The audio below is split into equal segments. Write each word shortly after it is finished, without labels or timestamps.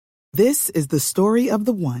This is the story of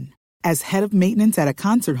the one. As head of maintenance at a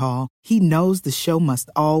concert hall, he knows the show must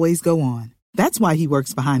always go on. That's why he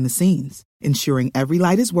works behind the scenes, ensuring every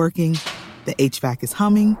light is working, the HVAC is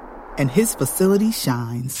humming, and his facility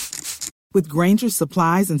shines. With Grainger's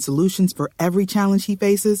supplies and solutions for every challenge he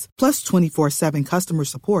faces, plus 24/7 customer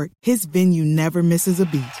support, his venue never misses a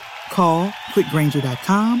beat. Call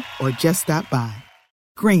quickgrainger.com or just stop by.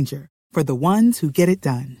 Grainger, for the ones who get it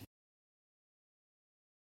done.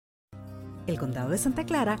 El condado de Santa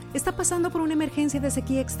Clara está pasando por una emergencia de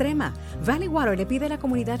sequía extrema. Valley Water le pide a la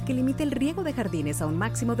comunidad que limite el riego de jardines a un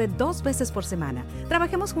máximo de 2 veces por semana.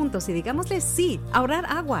 Trabajemos juntos y digámosle sí a ahorrar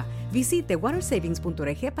agua. Visite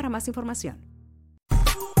watersavings.org para más información.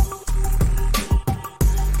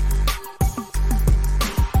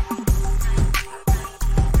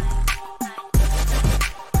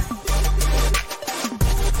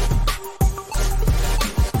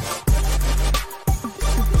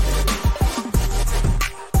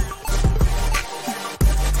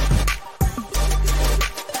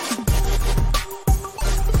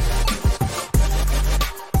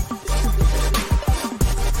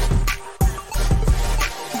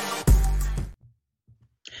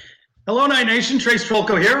 Hello, Night Nation. Trace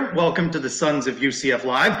Trolko here. Welcome to the Sons of UCF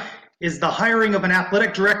Live. Is the hiring of an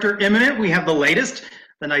athletic director imminent? We have the latest.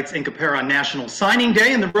 The Knights ink a pair on National Signing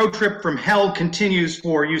Day, and the road trip from hell continues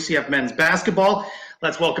for UCF men's basketball.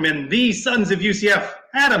 Let's welcome in the Sons of UCF,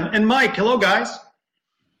 Adam and Mike. Hello, guys.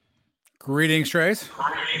 Greetings, Trace.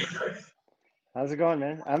 How's it going,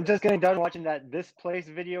 man? I'm just getting done watching that This Place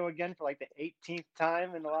video again for like the 18th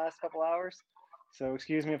time in the last couple hours. So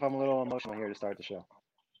excuse me if I'm a little emotional here to start the show.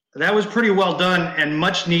 That was pretty well done and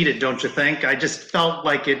much needed, don't you think? I just felt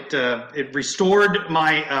like it restored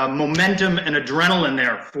my momentum and adrenaline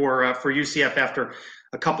there for UCF after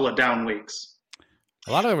a couple of down weeks.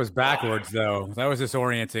 A lot of it was backwards, though. That was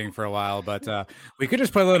disorienting for a while, but we could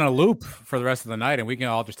just put it in a loop for the rest of the night, and we can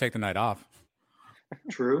all just take the night off.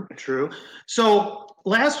 True. So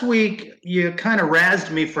last week, you kind of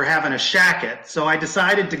razzed me for having a shacket, so I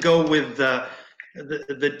decided to go with the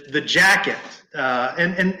jacket.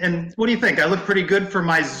 And what do you think? I look pretty good for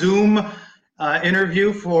my Zoom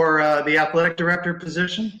interview for the athletic director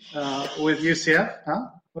position with UCF, huh?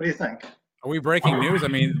 What do you think? Are we breaking news? I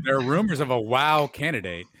mean, there are rumors of a wow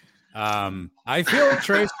candidate. I feel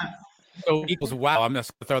Trace equals wow. I'm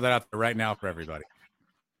just going to throw that out there right now for everybody.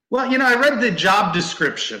 Well, I read the job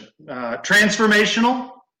description.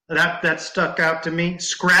 Transformational, that stuck out to me.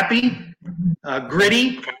 Scrappy,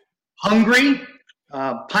 gritty, hungry,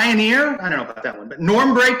 pioneer. I don't know about that one, but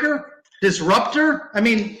norm breaker, disruptor. I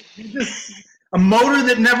mean, just a motor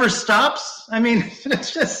that never stops. I mean,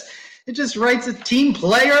 it just writes a team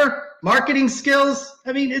player, marketing skills.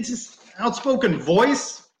 I mean, it's just outspoken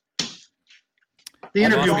voice. The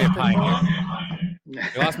interview. You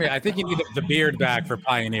lost me. I think you need the beard back for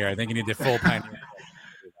pioneer. I think you need the full pioneer.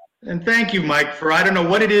 And thank you, Mike, for I don't know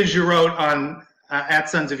what it is you wrote on at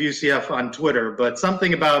Sons of UCF on Twitter, but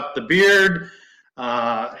something about the beard.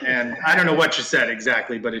 And I don't know what you said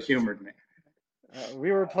exactly, but it humored me.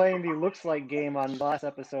 We were playing the Looks Like game on the last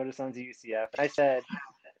episode of Sons of UCF. I said,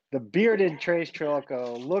 the bearded Trace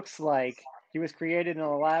Trolko looks like he was created in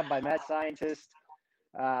a lab by mad scientist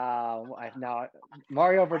Mario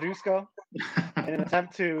Verduzco in an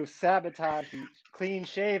attempt to sabotage the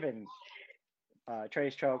clean-shaven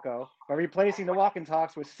Trace Trolko by replacing the walk and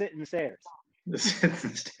talks with sit-and stairs. It's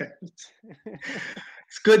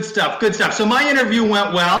good stuff. So my interview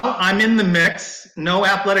went well. I'm in the mix. No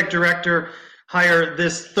athletic director hire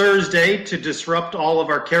this Thursday to disrupt all of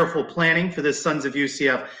our careful planning for this Sons of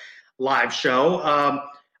UCF live show.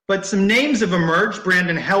 But some names have emerged.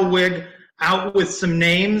 Brandon Hellwig out with some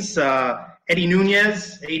names. Eddie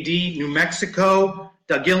Nunez, AD New Mexico.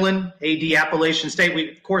 Doug Gillen, AD Appalachian State.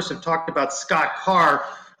 We, of course, have talked about Scott Carr,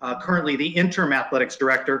 currently the interim athletics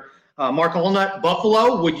director. Mark Allnut,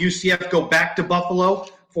 Buffalo. Would UCF go back to Buffalo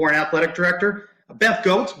for an athletic director? Beth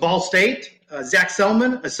Goetz, Ball State. Zach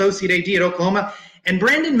Selman, Associate AD at Oklahoma. And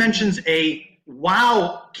Brandon mentions a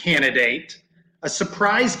wow candidate, a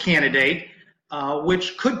surprise candidate,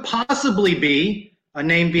 which could possibly be a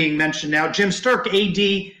name being mentioned now. Jim Sterk,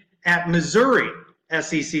 AD at Missouri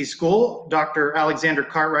SEC school. Dr. Alexander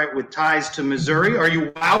Cartwright with ties to Missouri. Are you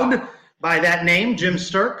wowed by that name, Jim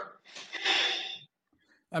Sterk?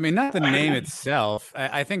 I mean, not the name itself.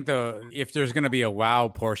 I think, though, if there's going to be a wow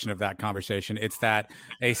portion of that conversation, it's that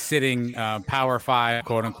a sitting Power 5,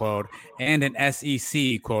 quote unquote, and an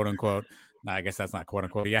SEC, quote unquote. No, I guess that's not quote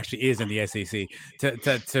unquote. He actually is in the SEC.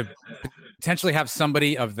 To potentially have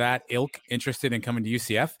somebody of that ilk interested in coming to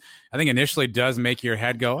UCF, I think initially does make your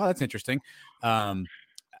head go, "Oh, that's interesting."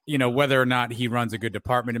 whether or not he runs a good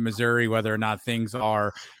department in Missouri, whether or not things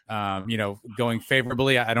are, going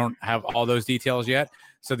favorably. I don't have all those details yet.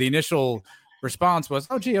 So the initial response was,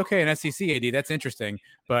 oh, gee, okay, an SEC AD, that's interesting.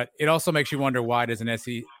 But it also makes you wonder, why does an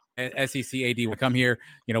SEC AD will come here?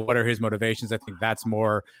 What are his motivations? I think that's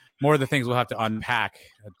more of the things we'll have to unpack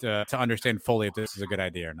to understand fully if this is a good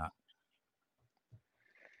idea or not.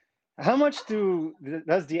 How much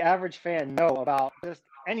does the average fan know about just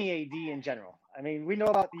any AD in general? I mean, we know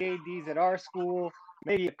about the ADs at our school,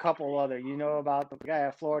 maybe a couple other. You know about the guy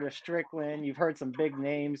at Florida, Strickland. You've heard some big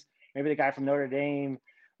names, maybe the guy from Notre Dame,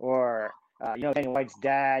 or Danny White's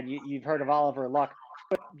dad. You've heard of Oliver Luck.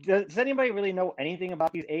 But does anybody really know anything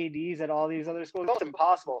about these ADs at all these other schools? It's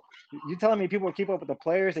impossible. You're telling me people keep up with the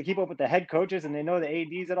players, they keep up with the head coaches, and they know the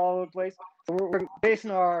ADs at all over the place? So we're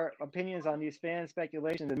basing our opinions on these fan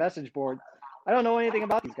speculations and message board. I don't know anything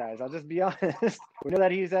about these guys. I'll just be honest. We know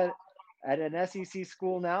that he's at an SEC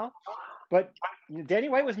school now, but Danny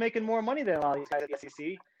White was making more money than a lot of these guys at the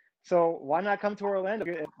SEC. So why not come to Orlando?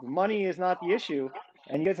 Money is not the issue.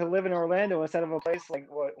 And you get to live in Orlando instead of a place like,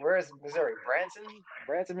 where is Missouri?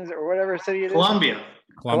 Branson, Missouri, or whatever city it is. Columbia,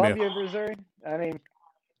 Missouri. I mean,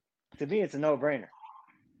 to me, it's a no-brainer.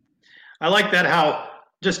 I like that, how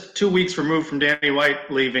just 2 weeks removed from Danny White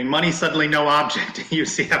leaving, money suddenly no object at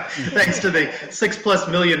UCF, thanks to the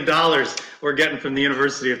 $6+ million we're getting from the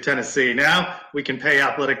University of Tennessee. Now we can pay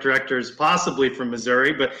athletic directors possibly from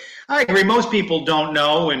Missouri, but I agree, most people don't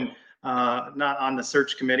know, and not on the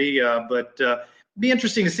search committee, but be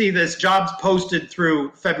interesting to see this jobs posted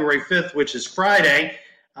through February 5th, which is Friday.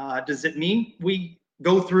 Does it mean we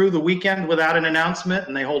go through the weekend without an announcement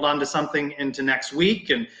and they hold on to something into next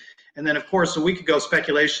week? And then, of course, a week ago,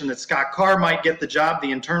 speculation that Scott Carr might get the job,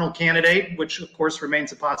 the internal candidate, which, of course,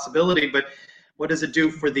 remains a possibility. But what does it do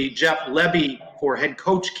for the Jeff Lebby for head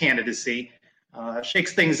coach candidacy?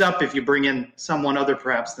 Shakes things up if you bring in someone other,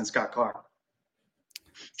 perhaps, than Scott Carr.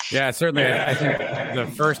 Yeah, certainly. I think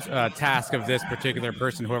the first task of this particular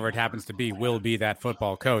person, whoever it happens to be, will be that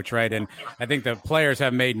football coach, right? And I think the players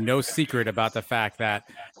have made no secret about the fact that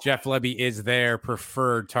Jeff Lebby is their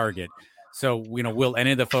preferred target. So, will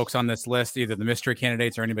any of the folks on this list, either the mystery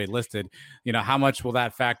candidates or anybody listed, how much will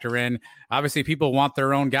that factor in? Obviously, people want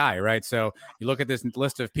their own guy, right? So you look at this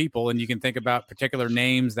list of people and you can think about particular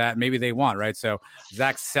names that maybe they want, right? So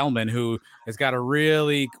Zach Selman, who has got a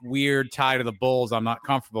really weird tie to the Bulls I'm not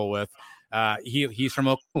comfortable with. He's from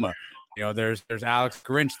Oklahoma. There's Alex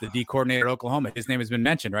Grinch, the D coordinator at Oklahoma. His name has been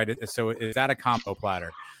mentioned, right? So is that a combo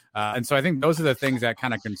platter? And so I think those are the things that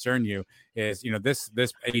kind of concern you is, this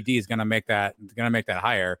AD is going to make that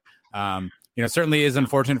hire. Certainly is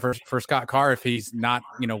unfortunate for Scott Carr if he's not,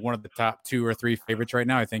 one of the top 2 or 3 favorites right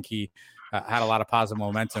now. I think he had a lot of positive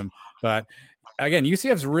momentum, but again,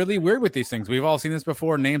 UCF's really weird with these things. We've all seen this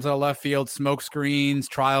before, names out of left field, smoke screens,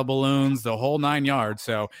 trial balloons, the whole 9 yards.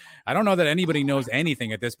 So I don't know that anybody knows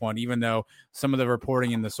anything at this point, even though some of the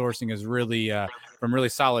reporting and the sourcing is really from really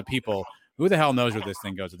solid people. Who the hell knows where this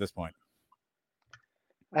thing goes at this point?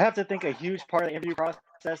 I have to think a huge part of the interview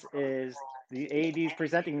process is the ADs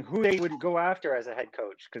presenting who they would go after as a head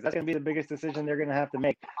coach, because that's going to be the biggest decision they're going to have to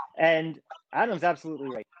make. And Adam's absolutely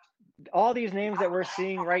right. All these names that we're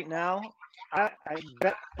seeing right now, I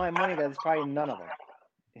bet my money that it's probably none of them.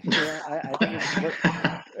 I think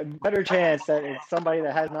it's a better chance that it's somebody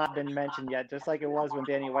that has not been mentioned yet, just like it was when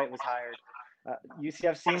Danny White was hired.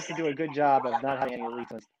 UCF seems to do a good job of not having any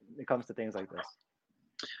leaks when it comes to things like this.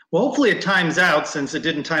 Well, hopefully it times out, since it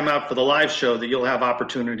didn't time out for the live show, that you'll have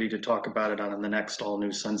opportunity to talk about it on the next All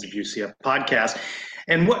New Sons of UCF podcast.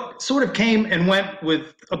 And what sort of came and went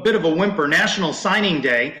with a bit of a whimper, National Signing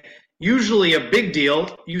Day, usually a big deal.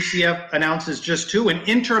 UCF announces just 2, and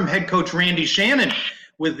interim head coach Randy Shannon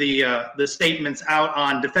with the statements out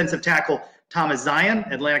on defensive tackle Thomas Zion,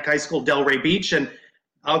 Atlantic High School, Delray Beach. And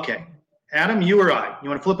okay, Adam, you or I? You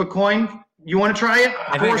want to flip a coin? You want to try it?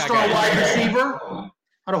 4-star wide receiver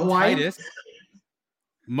out of Hawaii. Titus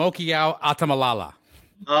Mokiao Atamalala.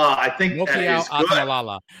 I think Mokiao that is good.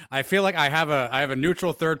 Atamalala. I feel like I have a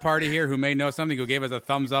neutral third party here who may know something, who gave us a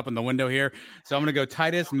thumbs up in the window here. So I'm going to go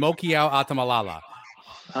Titus Mokiao Atamalala.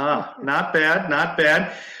 Not bad, not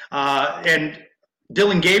bad. And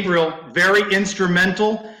Dylan Gabriel, very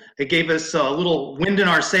instrumental. It gave us a little wind in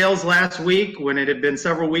our sails last week when it had been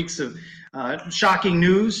several weeks of shocking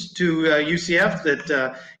news to UCF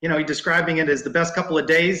that, he describing it as the best couple of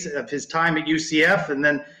days of his time at UCF. And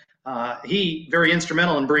then he very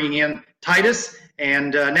instrumental in bringing in Titus,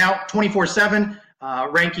 and now 24/7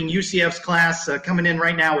 ranking UCF's class coming in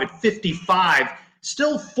right now at 55,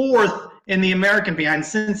 still 4th in the American behind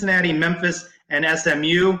Cincinnati, Memphis, and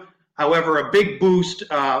SMU. However, a big boost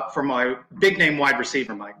for my big name wide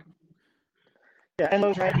receiver, Mike. Yeah, and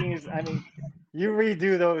those rankings, I mean, you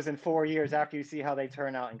redo those in 4 years after you see how they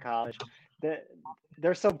turn out in college.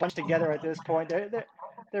 They're so bunched together at this point.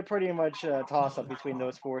 They're pretty much a toss-up between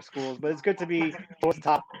those 4 schools. But it's good to be towards the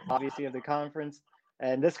top, obviously, of the conference.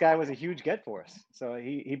 And this guy was a huge get for us. So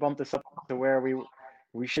he bumped us up to where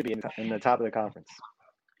we should be in the top of the conference.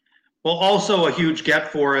 Well, also a huge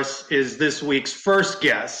get for us is this week's first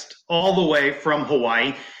guest, all the way from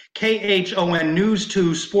Hawaii, KHON News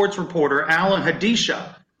 2 sports reporter Alan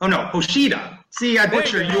Hoshida. See, I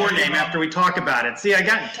butcher your name after we talk about it. See, I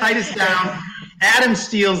got Titus down. Adam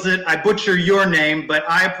steals it. I butcher your name, but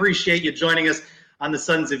I appreciate you joining us on the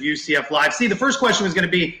Sons of UCF Live. See, the first question was going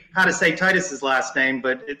to be how to say Titus's last name,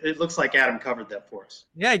 but it looks like Adam covered that for us.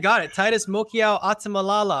 Yeah, I got it. Titus Mokiao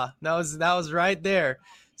Atamalala. That was right there.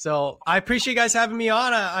 So I appreciate you guys having me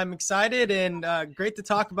on. I'm excited and great to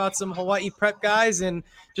talk about some Hawaii prep guys and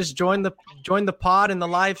just join the pod and the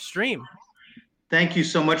live stream. Thank you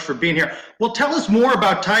so much for being here. Well, tell us more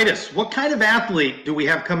about Titus. What kind of athlete do we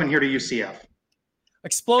have coming here to UCF?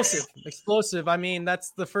 Explosive. I mean, that's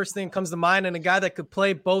the first thing that comes to mind, and a guy that could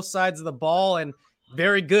play both sides of the ball and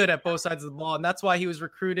very good at both sides of the ball. And that's why he was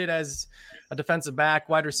recruited as a defensive back,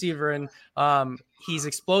 wide receiver. And he's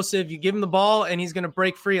explosive. You give him the ball and he's going to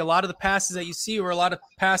break free. A lot of the passes that you see were a lot of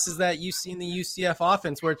passes that you see in the UCF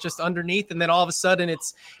offense where it's just underneath and then all of a sudden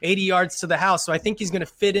it's 80 yards to the house. So I think he's going to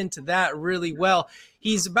fit into that really well.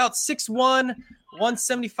 He's about 6'1",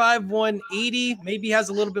 175, 180, maybe has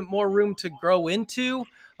a little bit more room to grow into.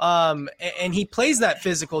 And he plays that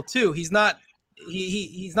physical too. He's not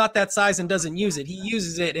that size and doesn't use it. He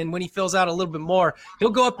uses it, and when he fills out a little bit more, he'll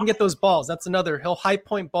go up and get those balls. That's another. He'll high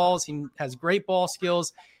point balls. He has great ball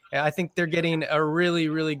skills. And I think they're getting a really,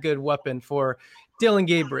 really good weapon for Dillon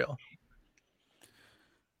Gabriel.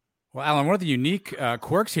 Well, Alan, one of the unique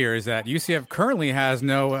quirks here is that UCF currently has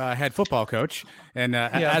no head football coach. And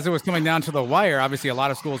as it was coming down to the wire, obviously a lot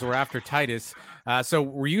of schools were after Titus. So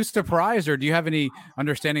were you surprised, or do you have any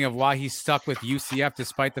understanding of why he's stuck with UCF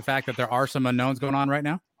despite the fact that there are some unknowns going on right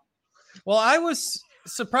now? Well, I was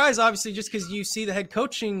surprised, obviously, just because you see the head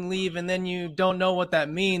coaching leave and then you don't know what that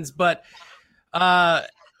means. But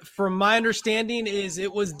from my understanding is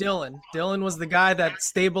it was Dillon. Dillon was the guy that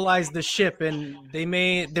stabilized the ship, and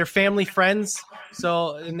they're family friends.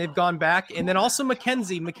 So, and they've gone back. And then also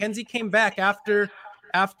Mackenzie. Mackenzie came back after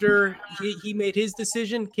he made his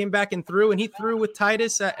decision, came back and threw, and he threw with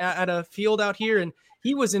Titus at a field out here, and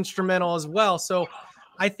he was instrumental as well. So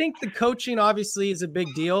I think the coaching obviously is a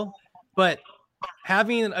big deal, but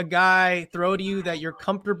having a guy throw to you that you're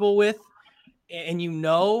comfortable with and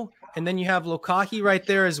and then you have Lokahi right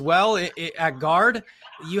there as well at guard.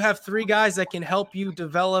 You have 3 guys that can help you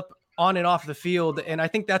develop on and off the field, and I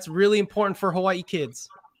think that's really important for Hawaii kids.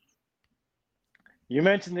 You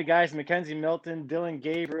mentioned the guys, Mackenzie Milton, Dillon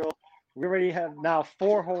Gabriel. We already have now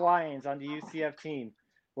 4 Hawaiians on the UCF team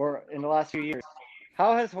or in the last few years.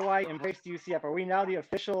 How has Hawaii embraced UCF? Are we now the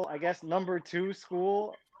official, I guess, number 2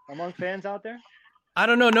 school among fans out there? I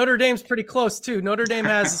don't know. Notre Dame's pretty close too. Notre Dame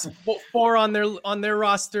has 4 on their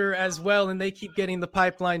roster as well, and they keep getting the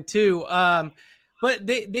pipeline too. But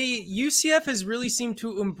UCF has really seemed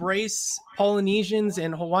to embrace Polynesians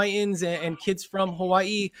and Hawaiians and kids from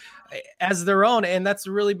Hawaii as their own, and that's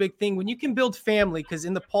a really big thing when you can build family, because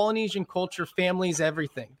in the Polynesian culture, family is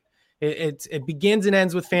everything. It begins and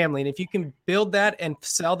ends with family, and if you can build that and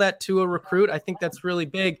sell that to a recruit, I think that's really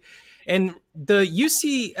big. And the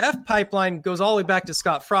UCF pipeline goes all the way back to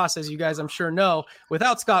Scott Frost, as you guys I'm sure know.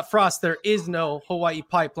 Without Scott Frost, there is no Hawaii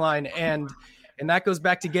pipeline, and that goes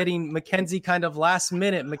back to getting Mackenzie kind of last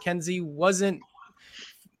minute. Mackenzie wasn't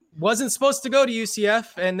supposed to go to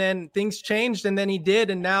UCF, and then things changed, and then he did,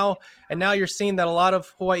 and now you're seeing that a lot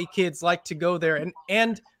of Hawaii kids like to go there,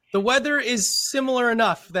 and the weather is similar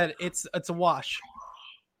enough that it's a wash.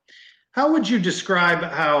 How would you describe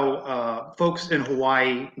how folks in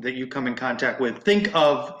Hawaii that you come in contact with think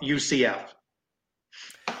of UCF?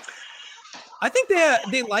 I think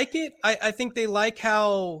they like it. I think they like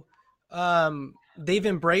how they've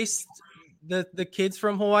embraced the kids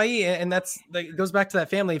from Hawaii, and it goes back to that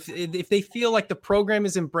family. If they feel like the program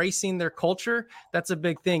is embracing their culture, that's a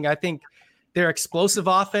big thing. I think they're explosive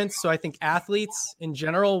offense, so I think athletes in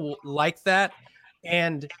general will like that.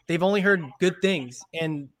 And they've only heard good things.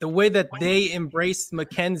 And the way that they embraced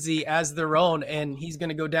Mackenzie as their own, and he's going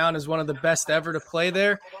to go down as one of the best ever to play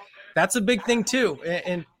there, that's a big thing too.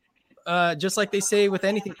 And just like they say with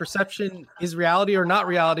anything, perception is reality or not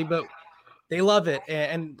reality, but they love it.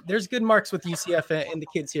 And there's good marks with UCF and the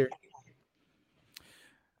kids here.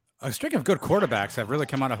 Speaking of good quarterbacks have really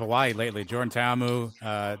come out of Hawaii lately. Jordan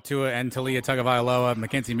Ta'amu, Tua and Talia Tagovailoa,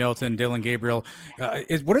 Mackenzie Milton, Dillon Gabriel.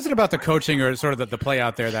 What is it about the coaching or sort of the play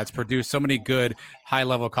out there that's produced so many good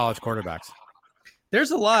high-level college quarterbacks?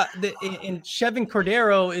 There's a lot. And Chevin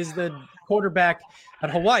Cordero is the quarterback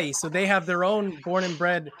at Hawaii, so they have their own born and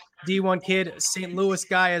bred D1 kid, St. Louis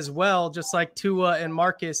guy as well, just like Tua and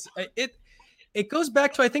Marcus. It goes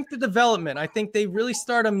back to, I think, the development. I think they really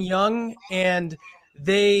start them young, and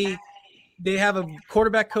they have a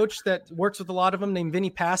quarterback coach that works with a lot of them named Vinny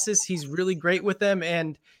Passes. He's really great with them,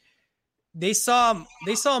 and they saw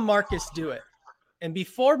Marcus do it. And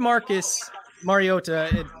before Marcus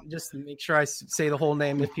Mariota, just to make sure I say the whole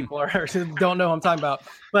name if people don't know what I'm talking about.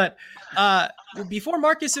 But before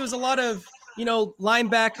Marcus, it was a lot of,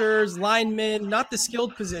 linebackers, linemen, not the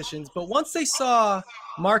skilled positions. But once they saw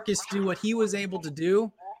Marcus do what he was able to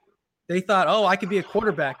do, they thought, oh, I could be a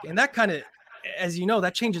quarterback. And that kind of, as you know,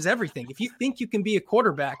 that changes everything. If you think you can be a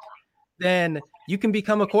quarterback, then you can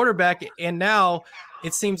become a quarterback. And now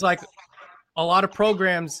it seems like a lot of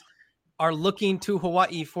programs are looking to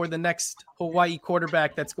Hawaii for the next Hawaii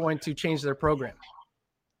quarterback that's going to change their program.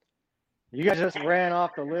 You guys just ran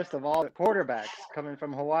off the list of all the quarterbacks coming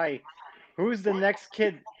from Hawaii. Who's the next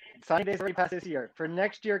kid? Signing day's already passed this year. For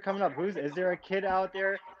next year coming up, is there a kid out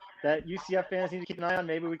there that UCF fans need to keep an eye on?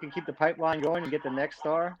 Maybe we can keep the pipeline going and get the next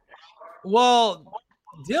star? Well,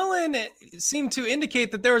 Dillon seemed to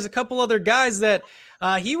indicate that there was a couple other guys that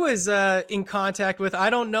he was in contact with. I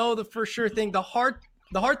don't know the for sure thing. The hard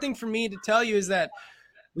thing for me to tell you is that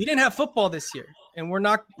we didn't have football this year, and we're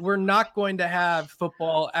not going to have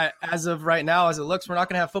football as of right now. As it looks, we're not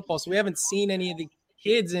going to have football, so we haven't seen any of the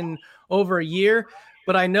kids in over a year.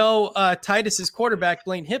 But I know Titus's quarterback,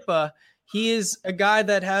 Blaine Hippa, he is a guy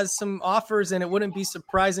that has some offers, and it wouldn't be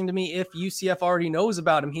surprising to me if UCF already knows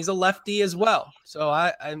about him. He's a lefty as well, so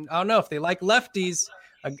I don't know if they like lefties.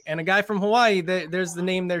 And a guy from Hawaii, there's the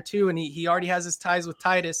name there too, and he already has his ties with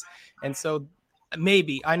Titus, and so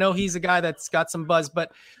maybe. I know he's a guy that's got some buzz,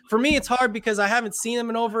 but for me, it's hard because I haven't seen him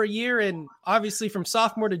in over a year, and obviously from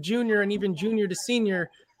sophomore to junior and even junior to senior,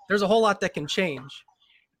 there's a whole lot that can change.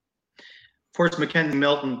 Of course, Mackenzie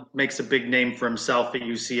Milton makes a big name for himself at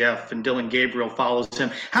UCF, and Dillon Gabriel follows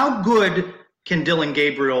him. How good can Dillon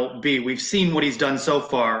Gabriel be? We've seen what he's done so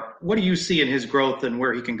far. What do you see in his growth and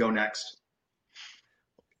where he can go next?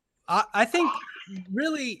 I think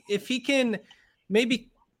really if he can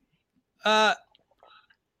maybe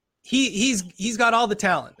he's got all the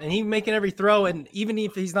talent, and he's making every throw, and even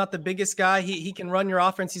if he's not the biggest guy, he can run your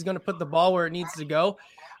offense. He's going to put the ball where it needs to go.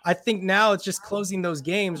 I think now it's just closing those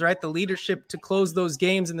games, right? The leadership to close those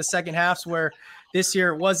games in the second halves where this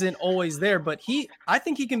year it wasn't always there. But I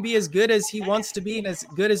think he can be as good as he wants to be and as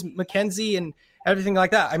good as Mackenzie and everything like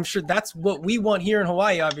that. I'm sure that's what we want here in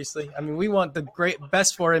Hawaii, obviously. I mean, we want the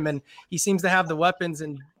best for him, and he seems to have the weapons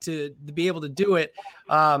and to be able to do it.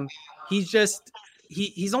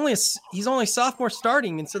 He's only sophomore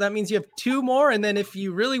starting, and so that means you have 2 more. And then if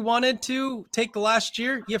you really wanted to take the last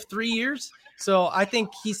year, you have 3 years. So I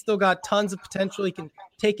think he's still got tons of potential. He can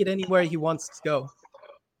take it anywhere he wants to go.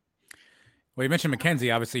 Well, you mentioned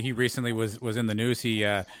Mackenzie. Obviously, he recently was in the news. He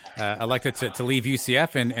elected to leave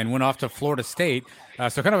UCF and went off to Florida State.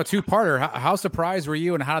 So kind of a two-parter. How surprised were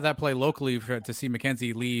you, and how did that play locally to see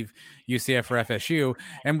Mackenzie leave UCF for FSU?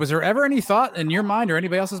 And was there ever any thought in your mind or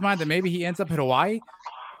anybody else's mind that maybe he ends up at Hawaii?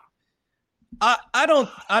 I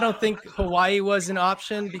don't think Hawaii was an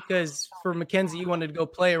option, because for Mackenzie, you wanted to go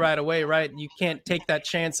play right away, right? You can't take that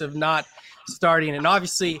chance of not starting. And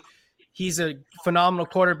obviously, he's a phenomenal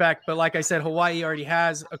quarterback, but like I said, Hawaii already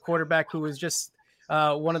has a quarterback who was just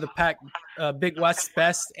one of the Big West's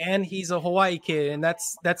best, and he's a Hawaii kid, and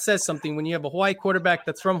that says something. When you have a Hawaii quarterback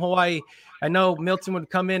that's from Hawaii, I know Milton would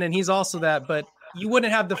come in, and he's also that, but you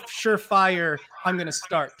wouldn't have the surefire I'm going to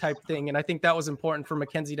start type thing, and I think that was important for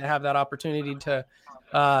Mackenzie to have that opportunity to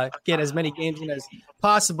get as many games in as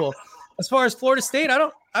possible. As far as Florida State, I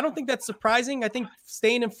don't think that's surprising. I think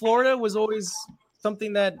staying in Florida was always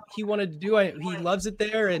something that he wanted to do. He loves it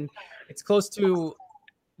there, and it's close to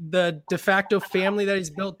the de facto family that he's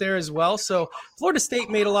built there as well. So Florida State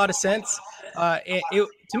made a lot of sense.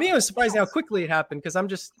 To me, it was surprising how quickly it happened, because I'm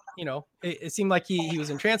just, it seemed like he was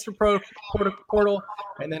in transfer portal,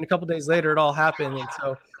 and then a couple days later it all happened. And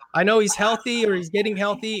so I know he's healthy, or he's getting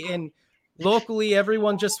healthy, and locally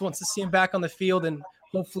everyone just wants to see him back on the field, and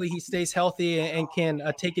hopefully he stays healthy and can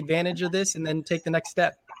take advantage of this and then take the next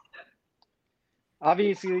step.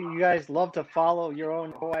 Obviously, you guys love to follow your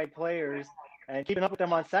own Hawaii players, and keeping up with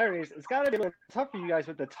them on Saturdays, it's got to be a little tough for you guys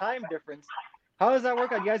with the time difference. How does that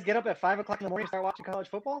work out? You guys get up at 5 o'clock in the morning and start watching college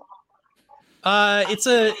football?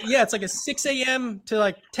 It's like a 6 a.m. to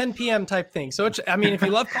like 10 p.m. type thing. So I mean, if you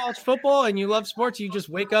love college football and you love sports, you just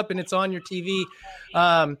wake up and it's on your TV.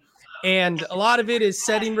 And a lot of it is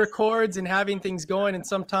setting records and having things going. And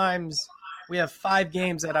sometimes we have 5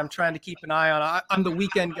 games that I'm trying to keep an eye on. I'm the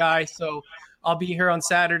weekend guy, so I'll be here on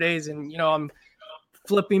Saturdays and, I'm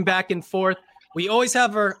flipping back and forth. We always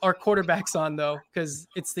have our quarterbacks on though, because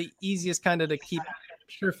it's the easiest kind of to keep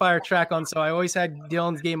surefire track on. So I always had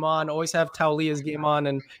Dylan's game on, always have Taulia's game on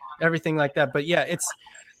and everything like that. But yeah,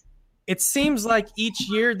 it seems like each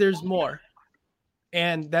year there's more.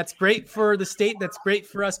 And that's great for the state. That's great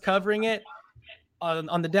for us covering it.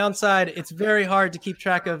 On the downside, it's very hard to keep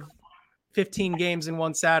track of 15 games in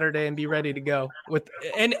one Saturday and be ready to go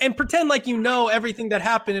and pretend like everything that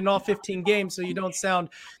happened in all 15 games, so you don't sound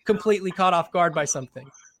completely caught off guard by something.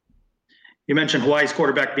 You mentioned Hawaii's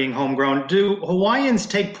quarterback being homegrown. Do Hawaiians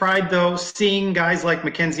take pride, though, seeing guys like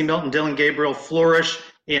Mackenzie Milton, Dillon Gabriel flourish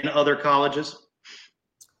in other colleges?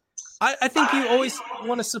 I think you always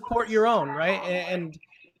want to support your own, right? And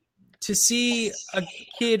to see a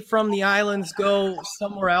kid from the islands go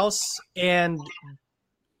somewhere else and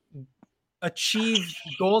achieve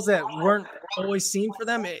goals that weren't always seen for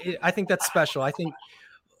them, I think that's special. I think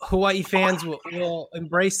Hawaii fans will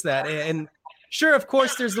embrace that. And sure, of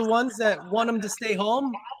course, there's the ones that want them to stay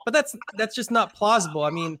home, but that's just not plausible. I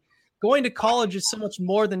mean, going to college is so much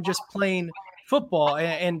more than just playing football,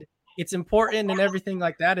 and it's important and everything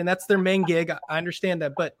like that. And that's their main gig. I understand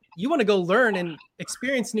that, but you want to go learn and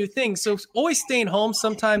experience new things. So always staying home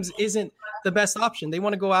sometimes isn't the best option. They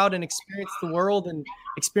want to go out and experience the world and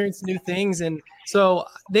experience new things. And so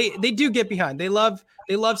they do get behind. They love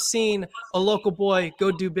seeing a local boy go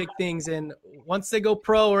do big things. And once they go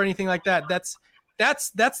pro or anything like that, that's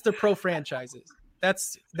the pro franchises.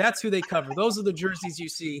 That's who they cover. Those are the jerseys you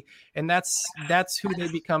see. And that's who they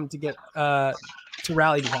become to get to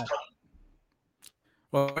rally behind.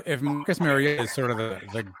 Well, if Marcus Mariota is sort of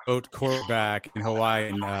the GOAT quarterback in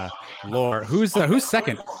Hawaiian lore, who's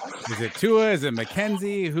second? Is it Tua? Is it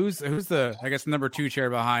Mackenzie? Who's the, I guess, number 2 chair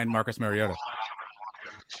behind Marcus Mariota?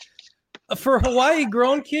 For Hawaii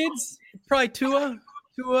grown kids, probably Tua.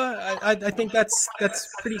 I think that's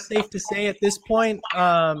pretty safe to say at this point.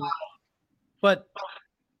 But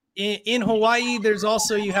in Hawaii, there's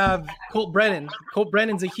also, you have Colt Brennan. Colt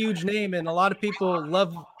Brennan's a huge name, and a lot of people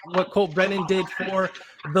love what Colt Brennan did for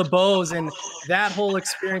the Bows and that whole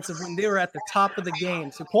experience of when they were at the top of the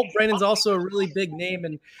game. So Colt Brennan's also a really big name,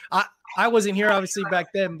 and I wasn't here obviously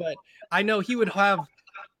back then, but I know he would have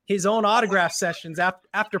his own autograph sessions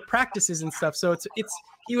after practices and stuff. So it's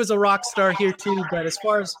he was a rock star here too. But as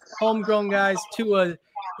far as homegrown guys, Tua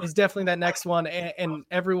is definitely that next one, and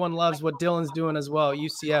everyone loves what Dylan's doing as well.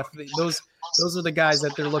 UCF, those are the guys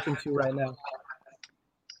that they're looking to right now.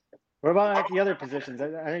 What about the other positions? I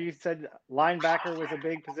know you said linebacker was a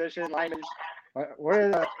big position. Lineman.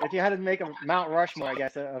 If you had to make a Mount Rushmore, I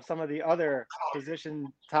guess, of some of the other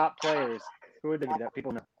position top players, who would they be that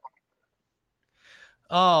people know?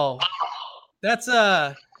 Oh, that's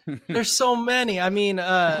there's so many. I mean,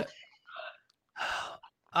 I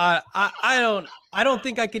don't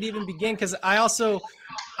think I could even begin, because to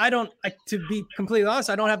be completely honest,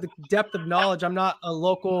 I don't have the depth of knowledge. I'm not a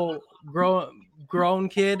local grown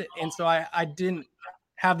kid, and so I didn't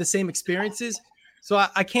have the same experiences. So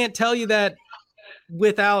I can't tell you that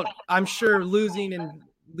without, I'm sure, losing and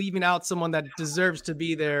leaving out someone that deserves to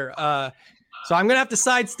be there. So I'm gonna have to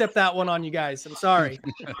sidestep that one on you guys. I'm sorry.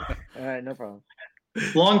 All right, no problem.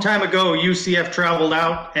 Long time ago, UCF traveled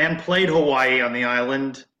out and played Hawaii on the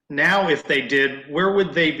island. Now, if they did, where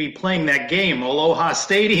would they be playing that game? Aloha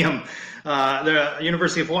Stadium. The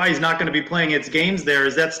University of Hawaii is not going to be playing its games there.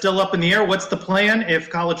 Is that still up in the air? What's the plan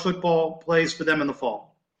if college football plays for them in the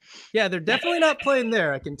fall? Yeah, they're definitely not playing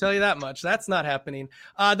there. I can tell you that much. That's not happening.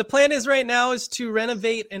 The plan is right now is to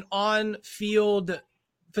renovate an on-field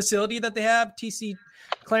facility that they have,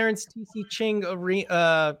 Clarence T.C. Ching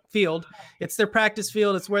Field. It's their practice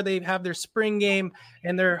field. It's where they have their spring game,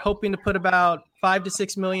 and they're hoping to put about $5 to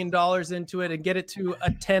 $6 million into it and get it to a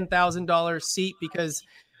 $10,000 seat, because,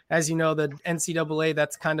 as you know, the NCAA,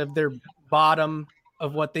 that's kind of their bottom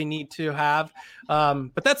of what they need to have.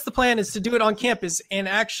 But that's the plan, is to do it on campus. And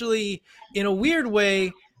actually, in a weird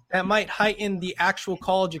way, that might heighten the actual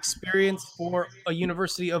college experience for a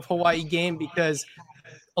University of Hawaii game, because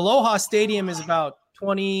Aloha Stadium is about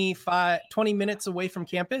 20 minutes away from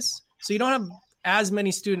campus. So you don't have as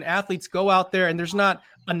many student athletes go out there, and there's not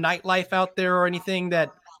a nightlife out there or anything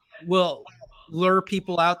that will lure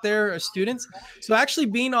people out there or students. So actually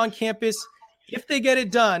being on campus, if they get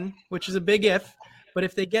it done, which is a big if, But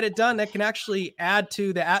if they get it done, that can actually add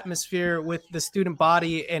to the atmosphere with the student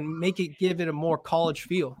body and give it a more college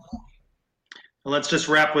feel. Well, let's just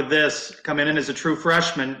wrap with this. Coming in as a true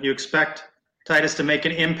freshman, you expect Titus to make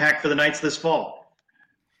an impact for the Knights this fall?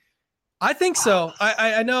 I think so.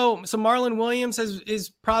 I know. So Marlon Williams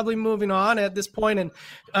is probably moving on at this point,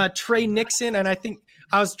 and Trey Nixon. And I think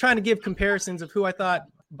I was trying to give comparisons of who I thought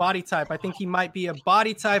body type. I think he might be a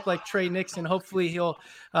body type like Trey Nixon. Hopefully he'll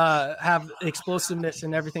have explosiveness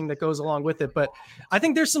and everything that goes along with it. But I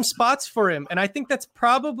think there's some spots for him. And I think that's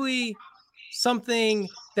probably something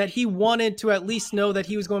that he wanted to at least know, that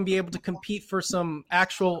he was going to be able to compete for some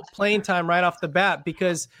actual playing time right off the bat,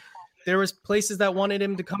 because there was places that wanted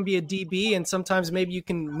him to come be a DB, and sometimes maybe you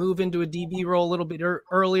can move into a DB role a little bit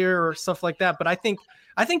earlier or stuff like that. But I think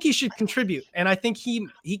he should contribute, and I think he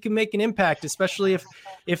can make an impact, especially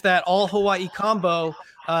if that all Hawaii combo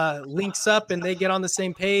links up and they get on the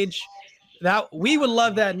same page. That we would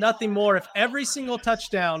love that nothing more if every single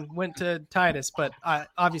touchdown went to Titus, but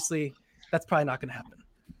obviously that's probably not going to happen.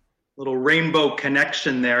 Little rainbow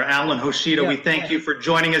connection there. Alan Hoshida, we thank you for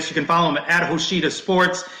joining us. You can follow him at Hoshida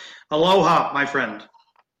Sports. Aloha, my friend.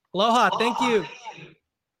 Aloha. Thank you.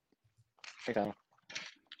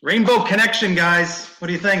 Rainbow connection, guys. What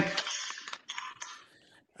do you think?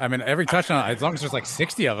 I mean, every touchdown, as long as there's like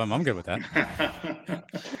 60 of them, I'm good with that.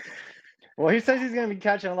 Well, he says he's going to be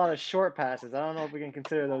catching a lot of short passes. I don't know if we can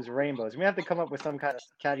consider those rainbows. We have to come up with some kind of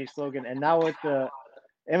catchy slogan. And now with the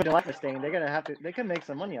image and likeness thing, they can make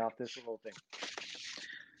some money off this little thing.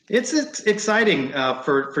 It's exciting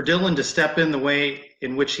for Dylan to step in the way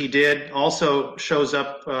in which he did. Also shows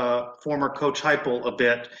up former Coach Heupel a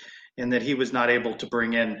bit, in that he was not able to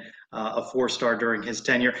bring in a four-star during his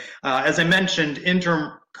tenure. As I mentioned,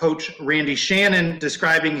 interim coach Randy Shannon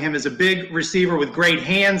describing him as a big receiver with great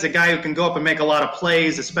hands, a guy who can go up and make a lot of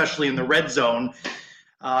plays, especially in the red zone.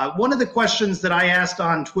 One of the questions that I asked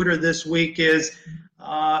on Twitter this week is,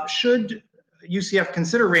 should UCF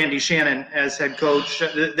consider Randy Shannon as head coach?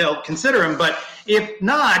 They'll consider him, but if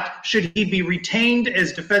not, should he be retained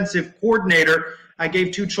as defensive coordinator? I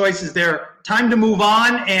gave two choices there: time to move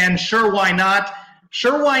on and sure, why not?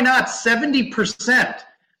 Sure, why not? 70%.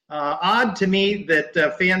 Odd to me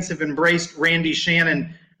that fans have embraced Randy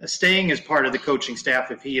Shannon staying as part of the coaching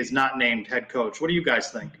staff if he is not named head coach. What do you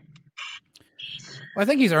guys think? Well, I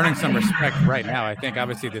think he's earning some respect right now. I think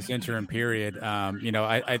obviously this interim period,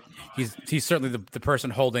 he's certainly the person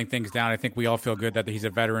holding things down. I think we all feel good that he's a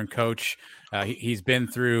veteran coach. He's been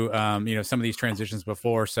through, some of these transitions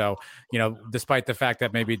before. So, despite the fact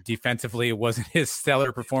that maybe defensively it wasn't his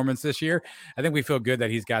stellar performance this year, I think we feel good that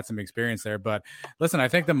he's got some experience there. But listen, I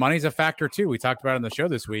think the money's a factor too. We talked about it on the show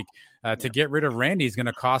this week. To get rid of Randy is going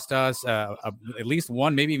to cost us at least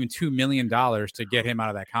 $1, maybe even $2 million to get him out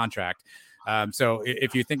of that contract. So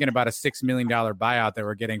if you're thinking about a $6 million buyout that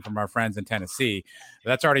we're getting from our friends in Tennessee,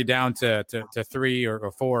 that's already down to 3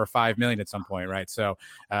 or 4 or 5 million at some point, right? So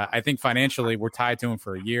I think financially we're tied to him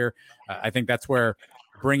for a year. I think that's where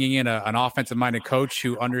bringing in an offensive-minded coach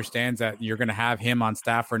who understands that you're going to have him on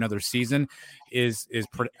staff for another season is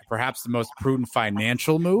perhaps the most prudent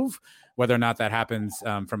financial move. Whether or not that happens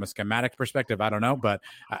from a schematic perspective, I don't know. But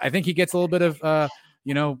I think he gets a little bit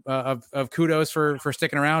of kudos for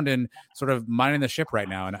sticking around and sort of minding the ship right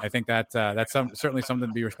now. And I think that's certainly something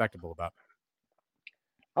to be respectable about.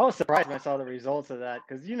 I was surprised when I saw the results of that,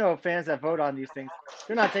 because, fans that vote on these things,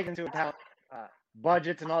 they're not taking into account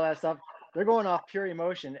budgets and all that stuff. They're going off pure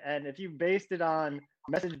emotion. And if you based it on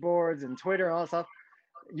message boards and Twitter and all that stuff,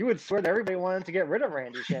 you would swear that everybody wanted to get rid of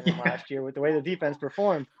Randy Shannon last year with the way the defense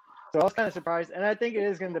performed. So I was kind of surprised. And I think it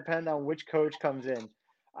is going to depend on which coach comes in.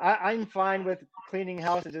 I'm fine with cleaning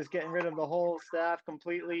house and just getting rid of the whole staff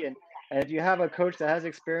completely. And if you have a coach that has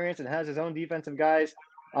experience and has his own defensive guys,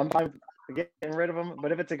 I'm fine with getting rid of them.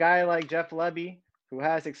 But if it's a guy like Jeff Lebby, who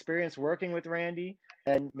has experience working with Randy,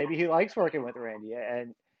 and maybe he likes working with Randy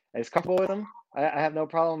and is comfortable with him, I have no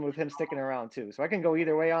problem with him sticking around too. So I can go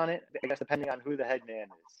either way on it, I guess, depending on who the head man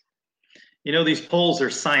is. These polls are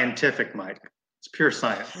scientific, Mike. It's pure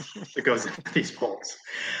science that goes into these polls.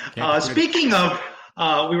 Speaking of,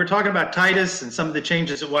 we were talking about Titus and some of the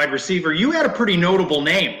changes at wide receiver. You had a pretty notable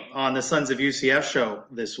name on the Sons of UCF show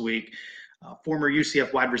this week. Former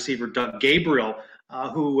UCF wide receiver Doug Gabriel,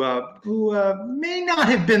 who may not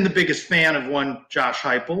have been the biggest fan of one Josh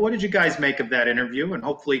Heupel. What did you guys make of that interview? And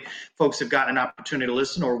hopefully folks have gotten an opportunity to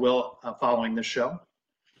listen or will following the show.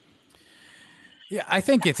 Yeah, I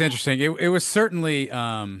think it's interesting. It was certainly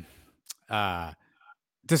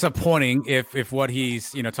to disappointing if what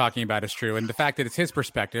he's talking about is true, and the fact that it's his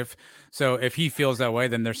perspective. So if he feels that way,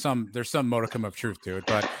 then there's some modicum of truth to it.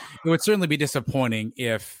 But it would certainly be disappointing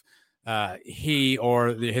if he or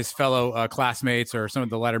his fellow classmates or some of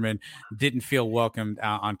the lettermen didn't feel welcomed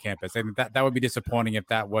on campus. And that would be disappointing if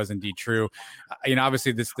that was indeed true.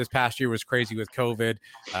 Obviously this past year was crazy with COVID.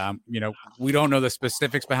 We don't know the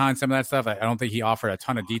specifics behind some of that stuff. I don't think he offered a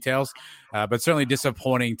ton of details, but certainly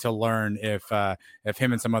disappointing to learn if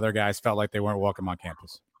him and some other guys felt like they weren't welcome on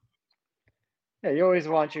campus. Yeah, you always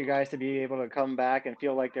want your guys to be able to come back and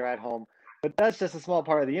feel like they're at home, but that's just a small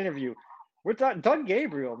part of the interview. We're talking Doug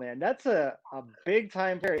Gabriel, man. That's a big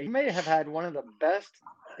time player. He may have had one of the best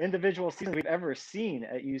individual seasons we've ever seen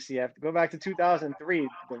at UCF. Go back to 2003,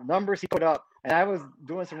 the numbers he put up, and I was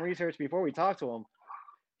doing some research before we talked to him.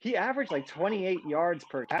 He averaged like 28 yards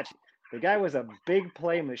per catch. The guy was a big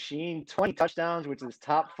play machine, 20 touchdowns, which is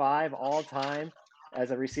top 5 all time as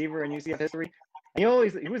a receiver in UCF history. And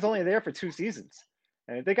he was only there for 2 seasons.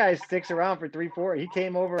 And if the guy sticks around for 3-4, he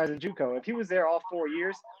came over as a JUCO. If he was there all 4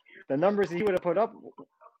 years, the numbers he would have put up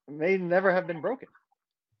may never have been broken.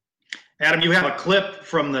 Adam, you have a clip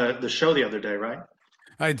from the show the other day, right?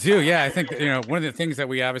 I do, yeah. I think one of the things that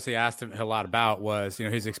we obviously asked him a lot about was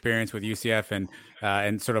his experience with UCF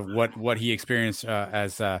and sort of what he experienced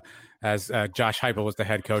as Josh Heupel was the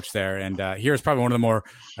head coach there. And here's probably one of the more,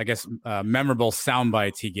 I guess, memorable sound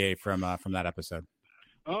bites he gave from that episode.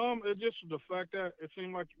 It's just the fact that it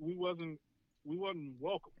seemed like we wasn't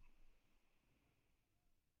welcome.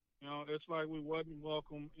 It's like we wasn't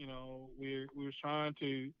welcome. We were trying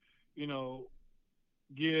to,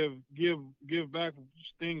 give back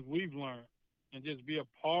things we've learned and just be a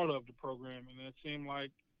part of the program. And it seemed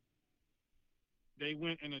like they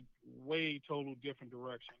went in a way total different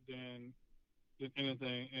direction than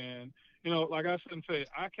anything. And, like I said,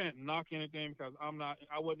 I can't knock anything because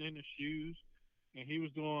I wasn't in the shoes, and he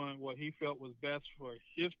was doing what he felt was best for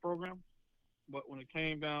his program. But when it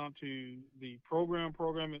came down to the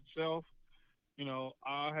program itself,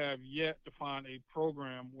 I have yet to find a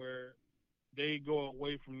program where they go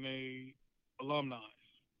away from the alumni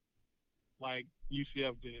like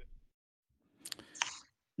UCF did.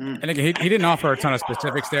 And again, he didn't offer a ton of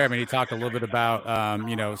specifics there. I mean, he talked a little bit about,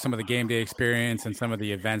 some of the game day experience and some of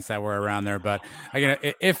the events that were around there. But again,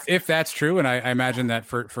 if that's true, and I imagine that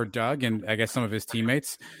for Doug and I guess some of his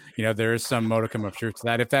teammates, there is some modicum of truth to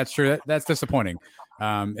that. If that's true, that's disappointing.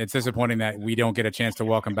 It's disappointing that we don't get a chance to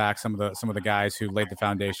welcome back some of the guys who laid the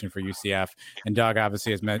foundation for UCF. And Doug,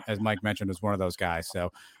 obviously, as Mike mentioned, was one of those guys.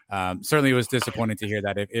 So certainly it was disappointing to hear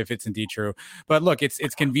that if it's indeed true. But look,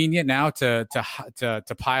 it's convenient now to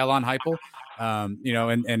pile on Heupel.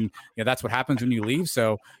 And that's what happens when you leave.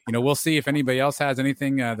 So we'll see if anybody else has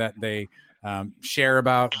anything that they share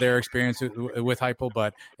about their experience with Heupel.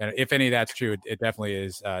 But if any of that's true, it definitely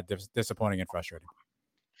is disappointing and frustrating.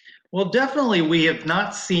 Well, definitely we have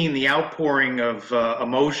not seen the outpouring of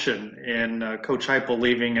emotion in Coach Heupel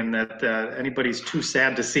leaving, and that anybody's too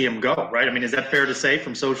sad to see him go, right? I mean, is that fair to say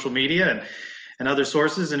from social media and other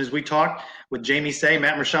sources? And as we talked with Jamie Say,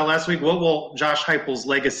 Matt Michelle last week, what will Josh Heupel's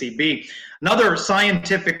legacy be? Another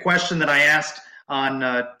scientific question that I asked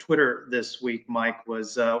on Twitter this week, Mike,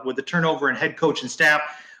 was with the turnover in head coach and staff,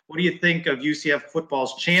 what do you think of UCF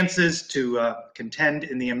football's chances to contend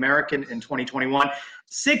in the American in 2021?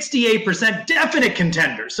 68% definite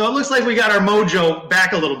contenders. So it looks like we got our mojo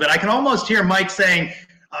back a little bit. I can almost hear Mike saying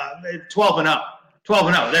 12-0.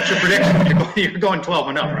 12-0. That's your prediction. You're going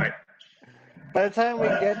 12-0, right? By the time we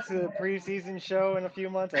get to the preseason show in a few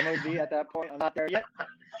months, I may be at that point. I'm not there yet.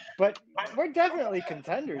 But we're definitely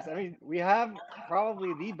contenders. I mean, we have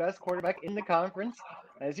probably the best quarterback in the conference.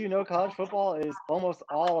 As you know, college football is almost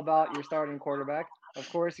all about your starting quarterback. Of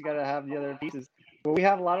course, you got to have the other pieces. But we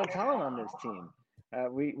have a lot of talent on this team.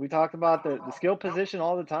 We talked about the skill position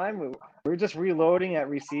all the time. We're just reloading at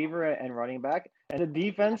receiver and running back. And the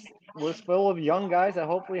defense was full of young guys that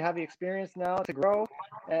hopefully have the experience now to grow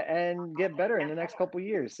and get better in the next couple of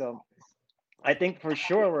years. So I think for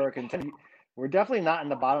sure we're a contender. We're definitely not in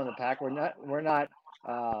the bottom of the pack. We're not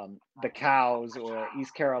the Cows or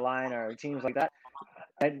East Carolina or teams like that.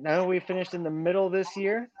 I know we finished in the middle this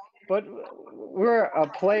year, but we're a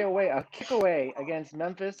kick away against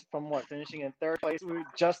Memphis from finishing in third place. We're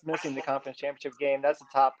just missing the conference championship game. That's the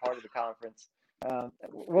top part of the conference.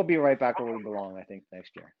 We'll be right back where we belong, I think,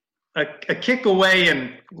 next year. A kick away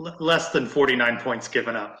and less than 49 points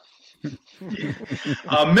given up.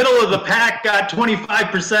 Middle of the pack got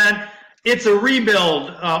 25%. It's a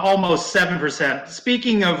rebuild, almost 7%.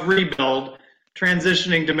 Speaking of rebuild,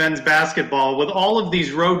 transitioning to men's basketball, with all of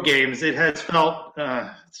these road games, it has felt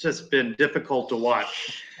it's just been difficult to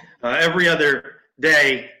watch. Every other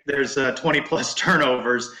day, there's 20-plus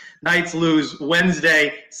turnovers. Knights lose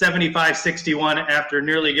Wednesday 75-61 after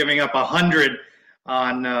nearly giving up 100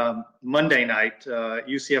 on Monday night.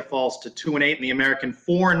 UCF falls to 2-8 in the American,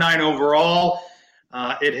 4-9 overall.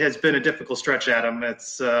 It has been a difficult stretch, Adam.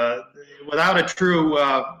 It's without a true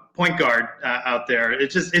point guard out there.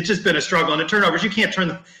 It's just been a struggle. And the turnovers, you can't turn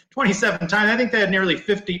the 27 times. I think they had nearly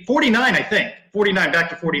 49, I think. 49, back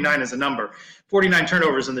to 49 is a number. 49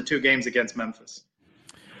 turnovers in the 2 games against Memphis.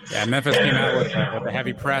 Yeah, Memphis came out with a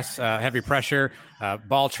heavy press, heavy pressure,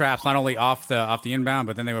 ball traps, not only off the inbound,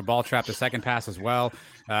 but then they would ball trap the second pass as well.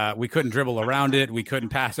 We couldn't dribble around it. We couldn't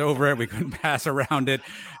pass over it. We couldn't pass around it.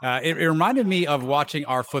 It reminded me of watching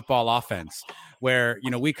our football offense, where,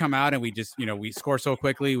 we come out and we just, we score so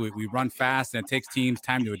quickly, we run fast, and it takes teams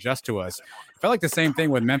time to adjust to us. It felt like the same thing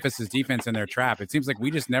with Memphis's defense and their trap. It seems like we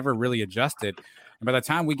just never really adjusted. And by the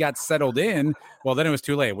time we got settled in, well, then it was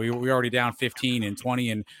too late. We were already down 15 and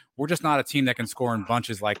 20, and we're just not a team that can score in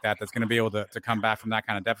bunches like that, that's going to be able to come back from that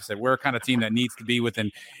kind of deficit. We're a kind of team that needs to be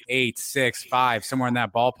within 8, 6, 5, somewhere in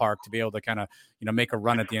that ballpark to be able to kind of, make a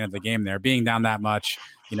run at the end of the game there. Being down that much,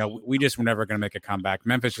 we just were never going to make a comeback.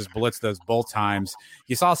 Memphis just blitzed us both times.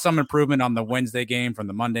 You saw some improvement on the Wednesday game from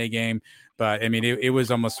the Monday game, but, it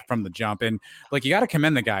was almost from the jump. And, you got to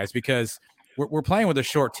commend the guys, because we're playing with a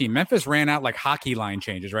short team. Memphis ran out like hockey line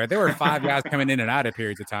changes, right? There were 5 guys coming in and out at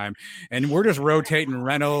periods of time, and we're just rotating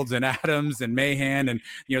Reynolds and Adams and Mahan and,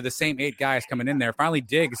 the same 8 guys coming in there. Finally,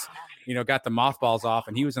 Diggs, got the mothballs off,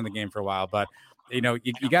 and he was in the game for a while. But,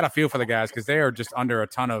 you got to feel for the guys, because they are just under a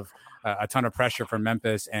ton of pressure from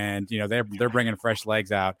Memphis, and, they're bringing fresh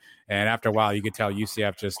legs out. And after a while, you could tell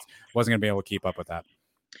UCF just wasn't going to be able to keep up with that.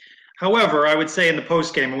 However, I would say in the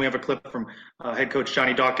postgame, and we have a clip from head coach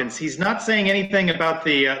Johnny Dawkins, he's not saying anything about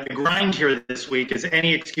the grind here this week as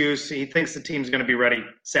any excuse. He thinks the team's going to be ready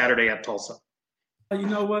Saturday at Tulsa. You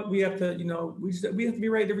know what? We have to, we have to be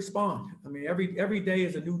ready to respond. Every day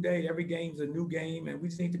is a new day. Every game is a new game, and we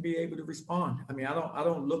just need to be able to respond. I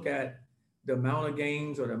don't look at the amount of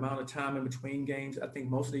games or the amount of time in between games. I think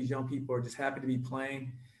most of these young people are just happy to be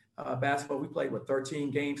playing basketball. We played 13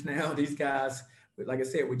 games now. These guys, like I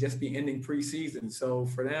said, would just be ending preseason. So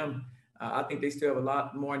for them, I think they still have a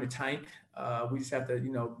lot more in the tank. We just have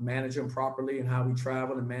to, manage them properly, and how we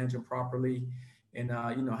travel, and manage them properly, and,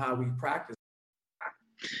 how we practice.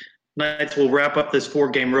 Knights will wrap up this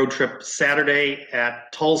 4-game road trip Saturday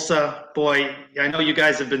at Tulsa. Boy, I know you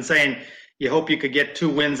guys have been saying you hope you could get 2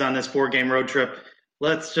 wins on this 4-game road trip.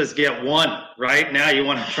 Let's just get 1 right now. You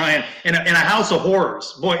want to try and in a house of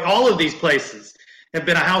horrors. Boy, all of these places have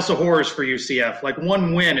been a house of horrors for UCF, like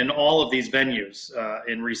 1 win in all of these venues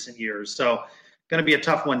in recent years. So going to be a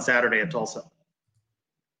tough one Saturday at Tulsa.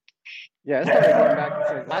 Yeah, it started going back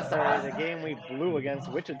to last Saturday, the game we blew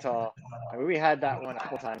against Wichita. We had that one a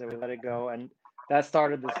couple times and we let it go, and that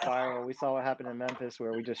started the spiral. We saw what happened in Memphis,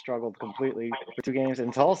 where we just struggled completely for 2 games.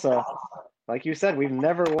 In Tulsa, like you said, we've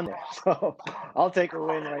never won there. So I'll take a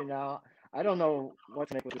win right now. I don't know what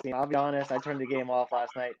to make with this team. I'll be honest, I turned the game off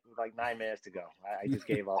last night with 9 minutes to go. I just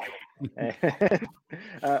gave up.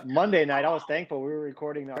 Monday night, I was thankful we were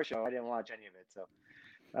recording our show. I didn't watch any of it. So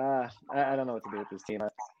I don't know what to do with this team.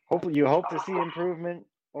 Hopefully, you hope to see improvement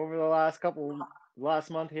over the last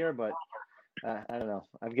month here, but I don't know.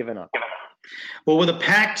 I've given up. Well, with a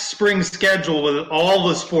packed spring schedule with all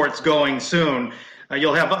the sports going soon,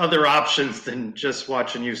 you'll have other options than just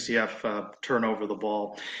watching UCF turn over the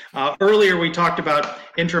ball. Earlier, we talked about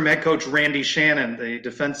interim head coach Randy Shannon, the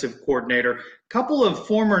defensive coordinator. A couple of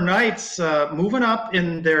former Knights moving up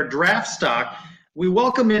in their draft stock. We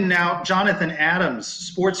welcome in now Jonathan Adams,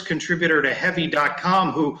 sports contributor to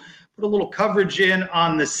Heavy.com, who put a little coverage in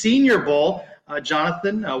on the Senior Bowl.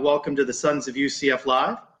 Jonathan, welcome to the Sons of UCF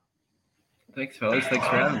Live. Thanks, fellas. Thanks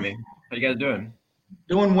for having me. How you guys doing?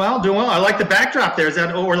 Doing well. I like the backdrop there. Is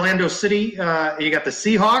that Orlando City? You got the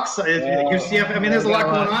Seahawks, UCF. There's a lot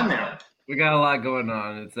going on there. We got a lot going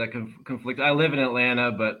on. It's a conflict. I live in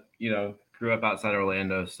Atlanta, but, grew up outside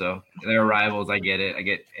Orlando, so they're rivals. I get it. I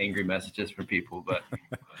get angry messages from people, but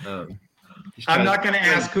I'm not going to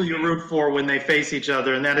ask who you root for when they face each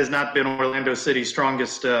other, and that has not been Orlando City's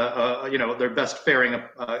strongest, their best faring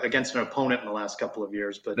against an opponent in the last couple of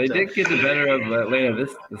years. But they did get the better of Atlanta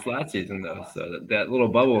this last season, though. So that little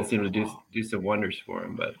bubble seemed to do some wonders for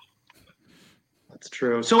them. But that's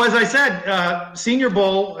true. So as I said, Senior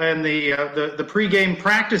Bowl and the pregame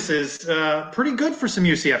practices pretty good for some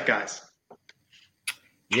UCF guys.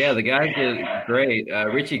 Yeah, the guys did great.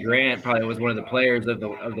 Richie Grant probably was one of the players of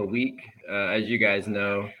the week, as you guys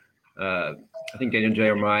know. I think Daniel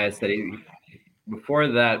Jeremiah said he before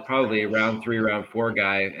that probably round 3, round 4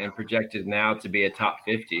 guy, and projected now to be a top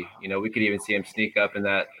 50. We could even see him sneak up in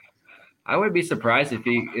that. I would be surprised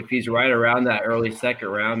if he's right around that early second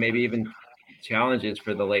round, maybe even challenges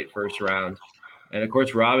for the late first round. And of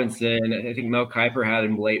course, Robinson, I think Mel Kiper had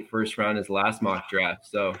him late first round his last mock draft.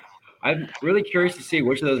 So I'm really curious to see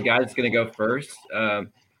which of those guys is going to go first.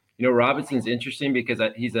 Robinson's interesting because I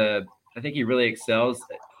think he really excels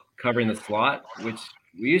covering the slot, which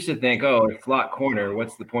we used to think, a slot corner,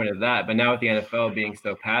 what's the point of that? But now with the NFL being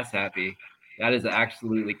so pass happy, that is an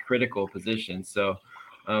absolutely critical position. So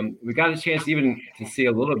we got a chance even to see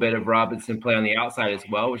a little bit of Robinson play on the outside as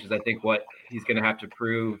well, which is I think what he's going to have to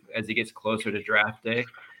prove as he gets closer to draft day.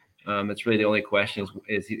 It's really the only question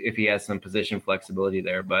is if he has some position flexibility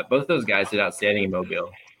there. But both those guys did outstanding in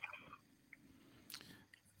Mobile.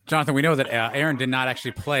 Jonathan, we know that Aaron did not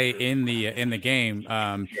actually play in the game.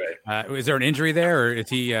 Right. Is there an injury there, or is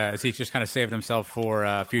he just kind of saved himself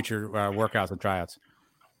for future workouts and tryouts?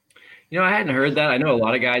 I hadn't heard that. I know a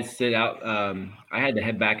lot of guys sit out. I had to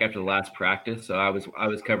head back after the last practice, so I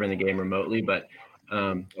was covering the game remotely. But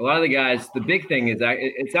a lot of the guys, the big thing is that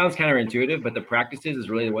it sounds counterintuitive, but the practices is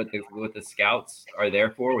really what the scouts are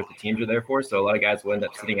there for, what the teams are there for. So a lot of guys will end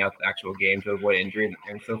up sitting out the actual game to avoid injury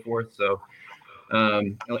and so forth. So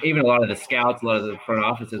even a lot of the scouts, a lot of the front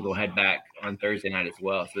offices will head back on Thursday night as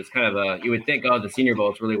well. So it's kind of you would think, the Senior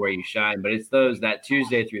Bowl is really where you shine, but it's that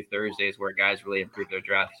Tuesday through Thursdays where guys really improve their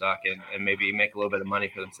draft stock and maybe make a little bit of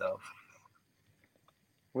money for themselves.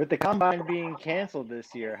 With the combine being canceled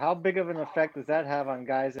this year, how big of an effect does that have on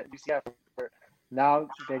guys at UCF? Now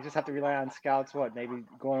they just have to rely on scouts, maybe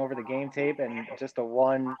going over the game tape and just a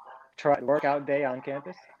one workout day on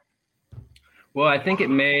campus? Well, I think it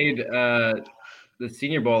made the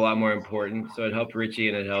Senior Bowl a lot more important. So it helped Richie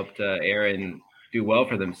and it helped Aaron do well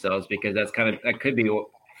for themselves, because that could be,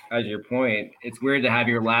 as your point, it's weird to have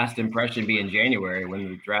your last impression be in January when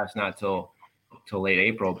the draft's not till late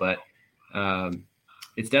April. But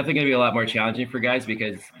it's definitely going to be a lot more challenging for guys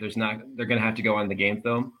because they're going to have to go on the game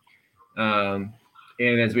film. And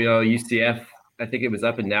as we know, UCF, I think it was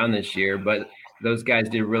up and down this year, but those guys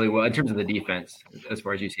did really well in terms of the defense as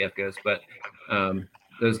far as UCF goes. But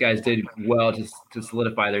those guys did well to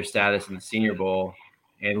solidify their status in the Senior Bowl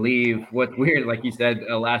and leave what weird, like you said,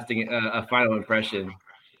 a final impression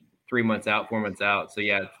 3 months out, 4 months out. So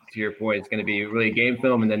yeah, to your point, it's going to be really game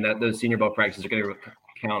film, and then those Senior Bowl practices are going to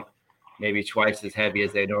count maybe twice as heavy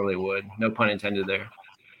as they normally would. No pun intended there.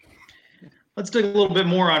 Let's dig a little bit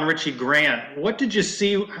more on Richie Grant. What did you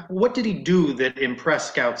see? What did he do that impressed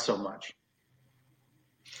scouts so much?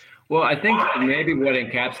 Well, I think maybe what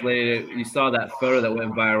encapsulated it, you saw that photo that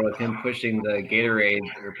went viral of him pushing the Gatorade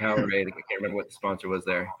or Powerade. I can't remember what the sponsor was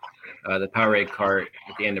there. The Powerade cart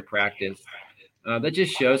at the end of practice. That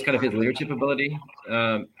just shows kind of his leadership ability.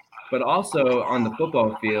 But also on the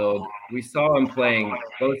football field, we saw him playing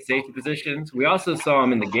both safety positions. We also saw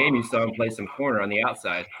him in the game. You saw him play some corner on the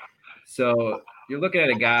outside. So you're looking at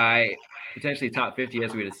a guy, potentially top 50,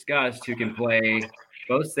 as we discussed, who can play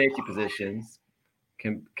both safety positions,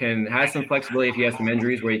 can have some flexibility if he has some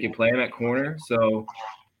injuries where you can play him at corner. So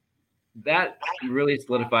that really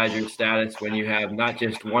solidifies your status when you have not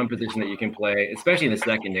just one position that you can play, especially in the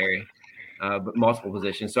secondary, but multiple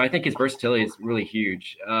positions. So I think his versatility is really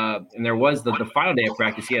huge. And there was the final day of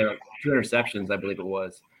practice, he had 2 interceptions, I believe it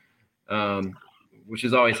was, which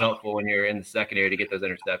is always helpful when you're in the secondary to get those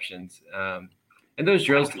interceptions. And those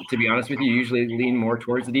drills, to be honest with you, usually lean more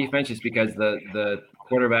towards the defense just because the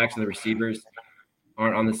quarterbacks and the receivers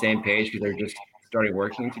aren't on the same page because they're just starting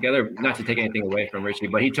working together. Not to take anything away from Richie,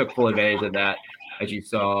 but he took full advantage of that, as you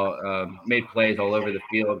saw, made plays all over the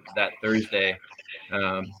field that Thursday.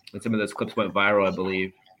 And some of those clips went viral, I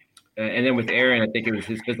believe. And then with Aaron, I think it was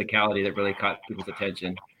his physicality that really caught people's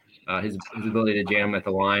attention. His ability to jam at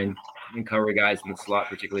the line and cover guys in the slot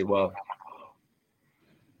particularly well.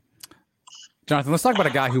 Jonathan, let's talk about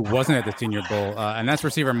a guy who wasn't at the Senior Bowl, and that's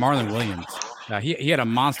receiver Marlon Williams. He had a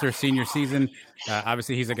monster senior season.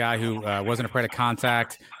 Obviously, he's a guy who wasn't afraid of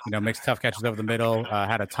contact, makes tough catches over the middle,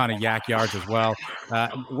 had a ton of yak yards as well.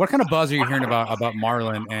 What kind of buzz are you hearing about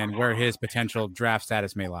Marlon and where his potential draft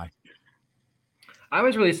status may lie? I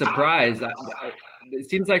was really surprised. It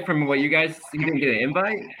seems like from what you guys, he didn't get an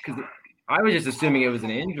invite, because I was just assuming it was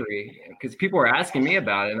an injury because people were asking me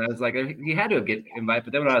about it. And I was like, he had to get an invite.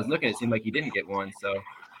 But then when I was looking, it seemed like he didn't get one. So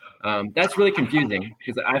that's really confusing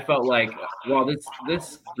because I felt like, well,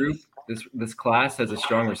 this group, this class has a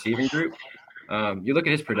strong receiving group. You look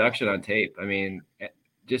at his production on tape. I mean,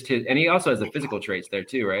 just his, and he also has the physical traits there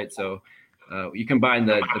too, right? So you combine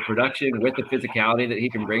the production with the physicality that he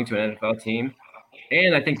can bring to an NFL team.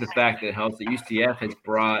 And I think the fact that it helps that UCF has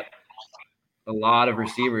brought a lot of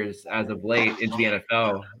receivers as of late into the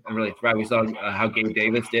NFL and really thrive. We saw how Gabe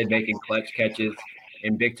Davis did, making clutch catches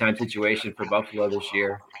in big time situations for Buffalo this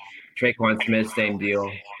year. Traquan Smith, same deal.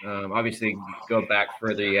 Obviously, go back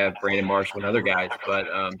further, you have Brandon Marshall and other guys, but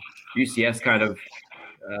UCF's kind of,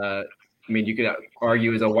 you could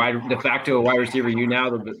argue is de facto a wide receiver now,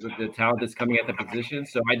 the talent that's coming at the position.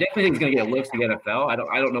 So I definitely think he's going to get looks to the NFL.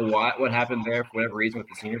 I don't know what happened there for whatever reason with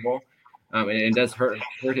the Senior Bowl. And it does hurt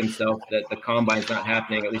himself that the combine's not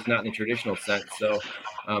happening, at least not in the traditional sense. So,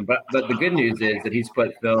 but the good news is that he's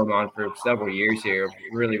put film on for several years here,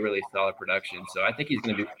 really, really solid production. So I think he's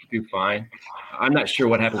going to do fine. I'm not sure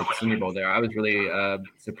what happened with the Senior Bowl there. I was really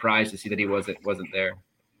surprised to see that he wasn't there,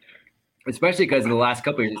 especially because in the last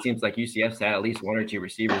couple of years, it seems like UCF's had at least one or two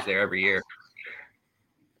receivers there every year.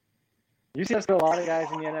 UCF's got a lot of guys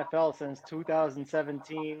in the NFL since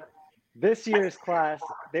 2017. This year's class,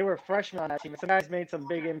 they were freshmen on that team. Some guys made some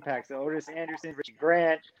big impacts. So Otis Anderson, Richie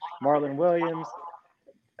Grant, Marlon Williams.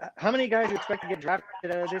 How many guys do you expect to get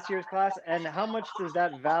drafted out of this year's class? And how much does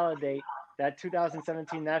that validate that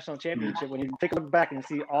 2017 national championship when you take a look back and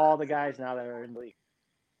see all the guys now that are in the league?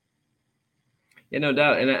 Yeah, no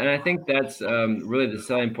doubt. And I think that's really the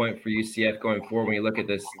selling point for UCF going forward. When you look at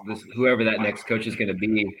this whoever that next coach is going to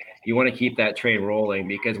be, you want to keep that train rolling,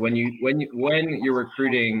 because when you're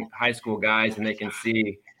recruiting high school guys and they can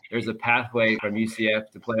see there's a pathway from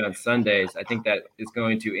UCF to play on Sundays, I think that is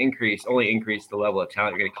going to only increase the level of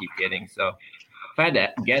talent you're going to keep getting. So if I had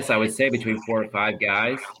to guess, I would say between 4 or 5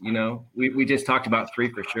 guys. We just talked about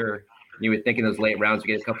 3 for sure. You would think in those late rounds we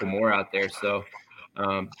get a couple more out there. So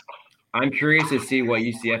I'm curious to see what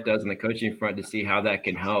UCF does on the coaching front to see how that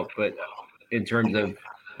can help. But in terms of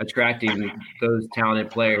attracting those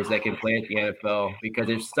talented players that can play at the NFL, because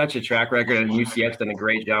there's such a track record, and UCF's done a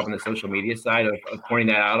great job on the social media side of pointing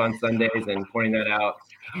that out on Sundays and pointing that out.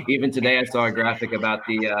 Even today, I saw a graphic about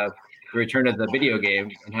the return of the video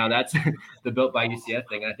game and how that's the Built by UCF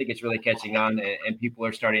thing. And I think it's really catching on, and people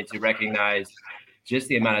are starting to recognize just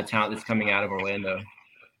the amount of talent that's coming out of Orlando.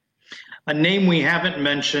 A name we haven't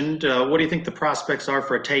mentioned, what do you think the prospects are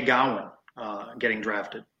for Tay Gowan getting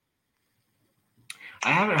drafted?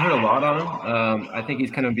 I haven't heard a lot on him. I think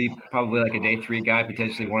he's going to be probably like a day 3 guy,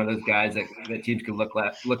 potentially one of those guys that teams could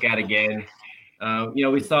look at again.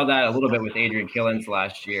 We saw that a little bit with Adrian Killens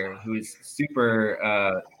last year, who's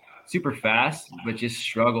super fast, but just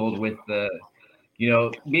struggled with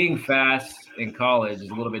being fast in college is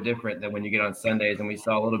a little bit different than when you get on Sundays. And we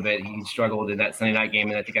saw a little bit, he struggled in that Sunday night game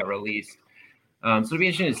and I think got released. So it'll be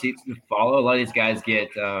interesting to follow. A lot of these guys get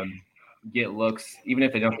looks, even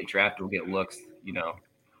if they don't get drafted, will get looks.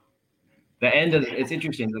 It's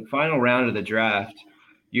interesting. The final round of the draft,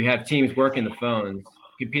 you have teams working the phones,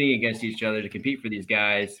 competing against each other to compete for these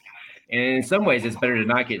guys. And in some ways, it's better to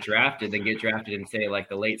not get drafted than get drafted in, say, like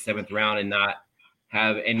the late 7th round and not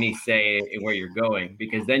have any say in where you're going,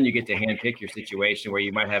 because then you get to handpick your situation where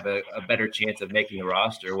you might have a better chance of making a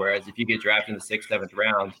roster. Whereas if you get drafted in the 6th, 7th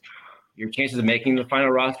round, your chances of making the final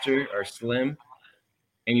roster are slim,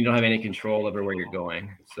 and you don't have any control over where you're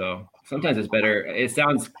going. So sometimes it's better. It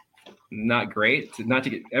sounds not great not to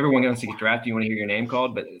get everyone wants to get drafted. You want to hear your name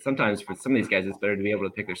called, but sometimes for some of these guys, it's better to be able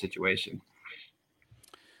to pick their situation.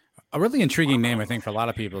 A really intriguing name, I think, for a lot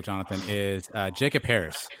of people, Jonathan, is Jacob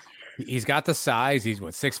Harris. He's got the size. He's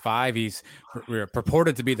 6'5". He's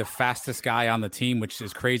purported to be the fastest guy on the team, which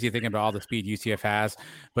is crazy thinking about all the speed UCF has.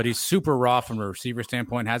 But he's super raw from a receiver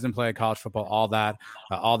standpoint. Hasn't played college football all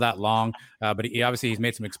that long. But he's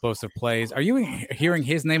made some explosive plays. Are you hearing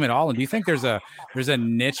his name at all? And do you think there's a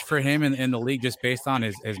niche for him in the league just based on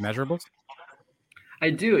his measurables? I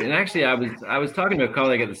do, and actually, I was talking to a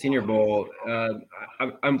colleague at the Senior Bowl.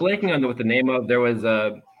 I'm blanking on what the name of. There was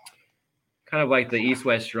a kind of like the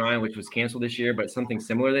East-West Shrine, which was canceled this year, but something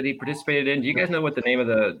similar that he participated in. Do you guys know what the name of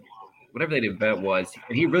whatever they did event was?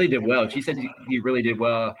 He really did well. She said he really did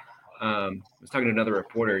well. I was talking to another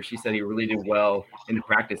reporter. She said he really did well in the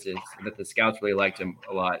practices, that the scouts really liked him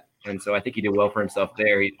a lot. And so I think he did well for himself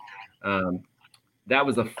there. That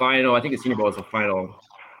was the final. I think the Senior Bowl was the final,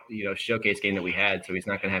 showcase game that we had. So he's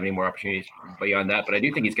not going to have any more opportunities beyond that. But I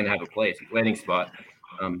do think he's going to have a landing spot.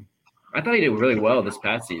 I thought he did really well this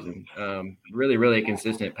past season. Really, really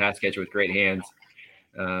consistent pass catcher with great hands,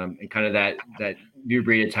 and kind of that new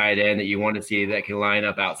breed of tight end that you want to see that can line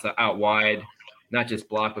up out wide, not just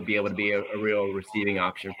block, but be able to be a real receiving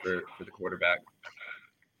option for the quarterback.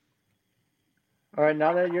 All right,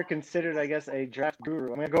 now that you're considered, I guess, a draft guru,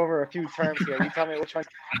 I'm gonna go over a few terms here. You tell me which one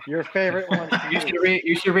your favorite one.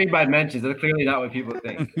 You should read my mentions. That's clearly not what people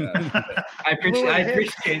think. I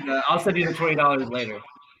appreciate that. I'll send you the $20 later.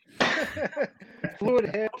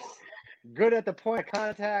 Fluid hips, good at the point of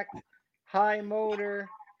contact, high motor,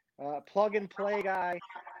 plug and play guy,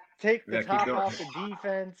 take the top off the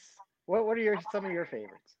defense. What are some of your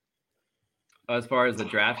favorites? As far as the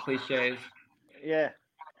draft cliches? Yeah.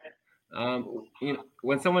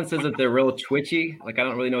 When someone says that they're real twitchy, like I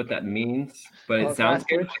don't really know what that means, but it sounds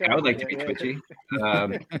good. I would like to be twitchy.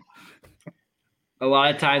 A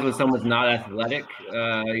lot of times when someone's not athletic,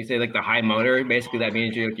 you say like the high motor. Basically, that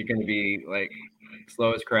means you're going to be like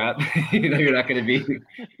slow as crap. You're not going to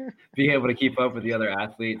be able to keep up with the other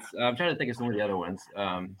athletes. I'm trying to think of some of the other ones.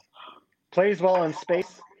 Plays well in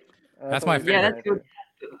space. That's my favorite. Yeah, that's good.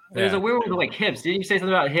 There's a weird one with like hips. Didn't you say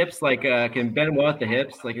something about hips? Like can bend well at the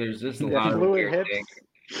hips? Like there's just a lot of weird hips.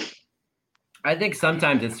 Things. I think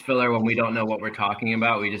sometimes it's filler when we don't know what we're talking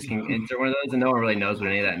about. We just can insert one of those, and no one really knows what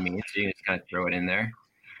any of that means. So you can just kind of throw it in there.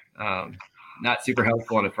 Not super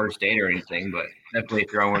helpful on a first date or anything, but definitely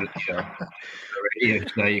throw one at the show. You can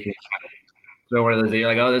kind of throw one of those. You're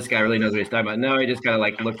like, oh, this guy really knows what he's talking about. No, he just kind of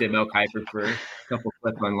like looked at Mel Kiper for a couple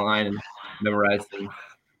clips online and memorized them.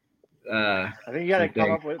 I think you got to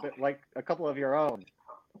come up with like a couple of your own.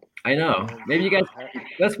 I know. Maybe you guys,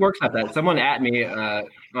 let's workshop that. Someone at me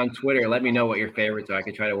on Twitter, let me know what your favorites are. I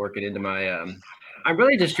could try to work it into my. I'm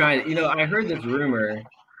really just trying. I heard this rumor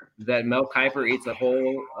that Mel Kiper eats a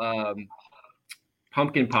whole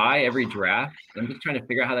pumpkin pie every draft. I'm just trying to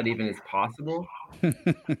figure out how that even is possible.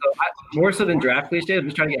 More so than draft cliches, I'm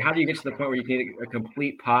just trying to get, how do you get to the point where you can eat a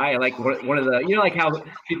complete pie? Like one of the, like how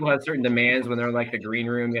people have certain demands when they're in like the green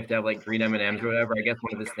room, you have to have like green M&Ms or whatever. I guess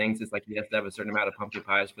one of his things is like you have to have a certain amount of pumpkin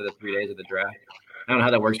pies for the 3 days of the draft. I don't know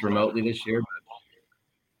how that works remotely this year, but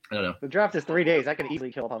I don't know. The draft is 3 days. I could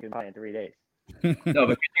easily kill a pumpkin pie in 3 days. I'm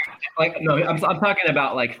talking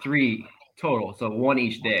about like 3 total, so 1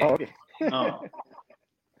 each day. Oh, okay. Oh.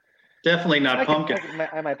 Definitely not pumpkin.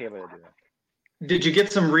 I might be able to do that. Did you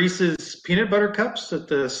get some Reese's peanut butter cups at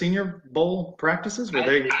the Senior Bowl practices? Were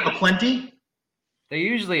they aplenty? They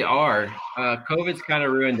usually are. COVID's kind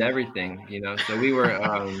of ruined everything, So we were.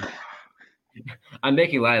 I'm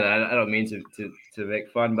making light of that. I don't mean to make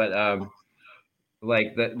fun, but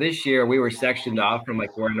this year we were sectioned off from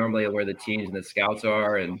like where the teams and the scouts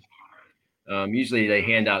are, and usually they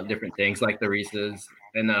hand out different things like the Reese's,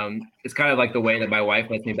 and it's kind of like the way that my wife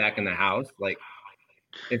lets me back in the house, like.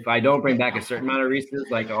 If I don't bring back a certain amount of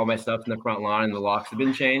Reese's, like all my stuff's in the front lawn and the locks have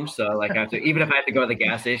been changed. So like even if I have to go to the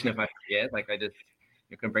gas station, if I forget, like I just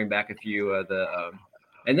can bring back a few of the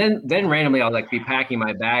and then randomly I'll like be packing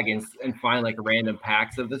my bag and find like random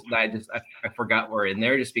packs of this that I forgot were in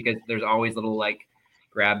there, just because there's always little like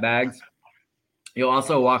grab bags. You'll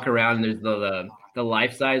also walk around and there's the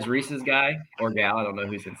life-size Reese's guy or gal, I don't know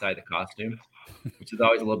who's inside the costume, which is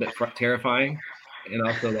always a little bit terrifying, and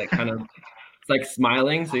also like kind of. It's like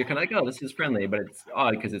smiling, so you're kind of like, oh, this is friendly, but it's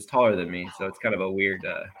odd because it's taller than me, so it's kind of a weird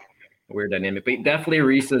dynamic. But definitely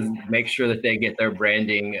Reese's make sure that they get their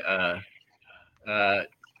branding, their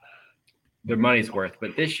money's worth.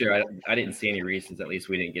 But this year, I didn't see any Reese's. At least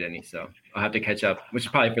we didn't get any, so I'll have to catch up, which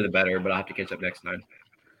is probably for the better. But I'll have to catch up next time.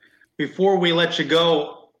 Before we let you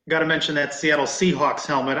go, got to mention that Seattle Seahawks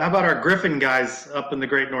helmet. How about our Griffin guys up in the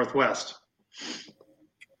Great Northwest?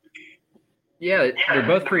 Yeah, they're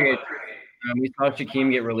both free agents. We saw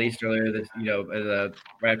Shaquem get released earlier this,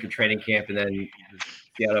 right after training camp, and then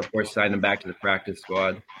Seattle, of course, signed him back to the practice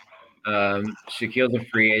squad. Shaquille's a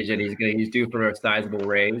free agent. He's due for a sizable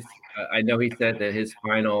raise. I know he said that his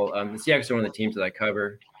final the Seahawks are one of the teams that I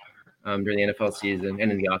cover during the NFL season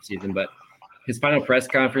and in the offseason, but his final press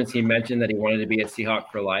conference, he mentioned that he wanted to be a Seahawk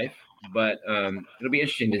for life. But it'll be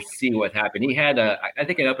interesting to see what happened. He had, I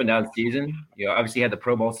think, an up and down season. Obviously he had the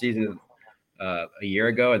Pro Bowl season a year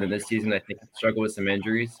ago, and then this season I think he struggled with some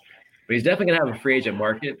injuries, but he's definitely going to have a free agent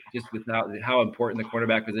market just with how important the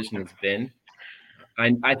quarterback position has been.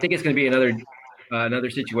 I think it's going to be another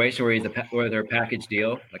situation where they're a package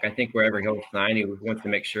deal. Like I think wherever he'll sign, he wants to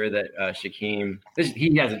make sure that Shaquem.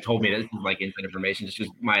 He hasn't told me this is like inside information. It's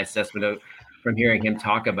just my assessment from hearing him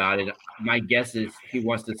talk about it. My guess is he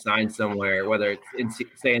wants to sign somewhere, whether it's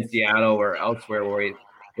in Seattle or elsewhere, where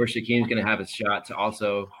Shaquem's going to have a shot to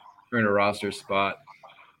also earn a roster spot.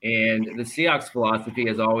 And the Seahawks philosophy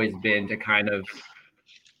has always been to kind of,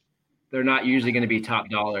 they're not usually going to be top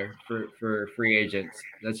dollar for free agents.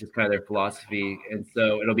 That's just kind of their philosophy. And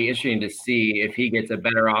so it'll be interesting to see if he gets a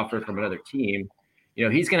better offer from another team.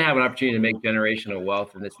 he's going to have an opportunity to make generational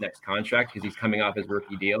wealth in this next contract because he's coming off his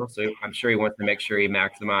rookie deal. So I'm sure he wants to make sure he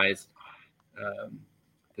maximizes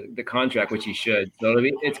the contract, which he should. So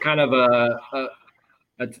it's kind of a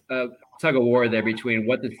tug of war there between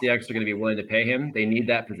what the Seahawks are going to be willing to pay him. They need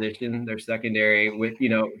that position. Their secondary with,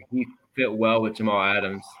 he fit well with Jamal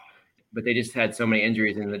Adams, but they just had so many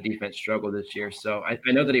injuries and the defense struggled this year. So I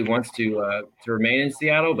know that he wants to remain in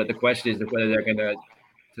Seattle, but the question is whether they're going to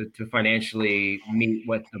financially meet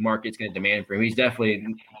what the market's going to demand for him. He's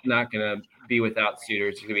definitely not going to be without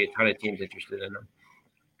suitors. There's going to be a ton of teams interested in him.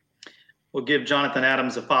 We'll give Jonathan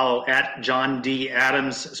Adams a follow at John D.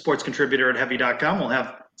 Adams, sports contributor at Heavy.com. We'll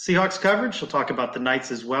have Seahawks coverage. We'll talk about the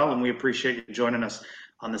Knights as well, and we appreciate you joining us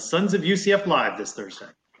on the Sons of UCF Live this Thursday.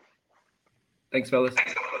 Thanks, fellas.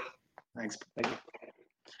 Thanks. Thank you.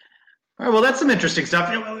 All right, well, that's some interesting stuff.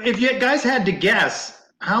 If you guys had to guess,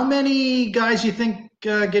 how many guys you think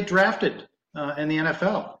get drafted in the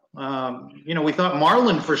NFL? We thought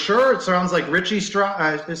Marlon for sure. It sounds like Richie's stock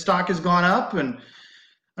has gone up, and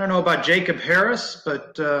I don't know about Jacob Harris,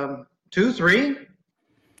 but 2, 3?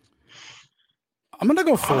 I'm going to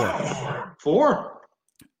go 4. 4?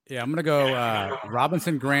 Yeah, I'm going to go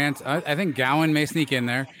Robinson, Grant. I think Gowan may sneak in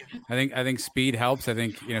there. I think speed helps. I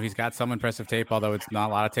think, he's got some impressive tape, although it's not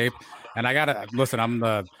a lot of tape. And I got to – listen, I'm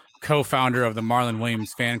the co-founder of the Marlon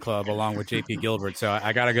Williams fan club along with JP Gilbert, so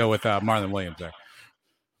I got to go with Marlon Williams there.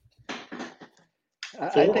 I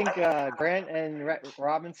think Grant and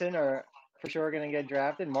Robinson are for sure going to get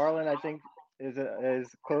drafted. Marlon, I think, is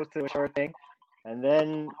close to a sure thing. And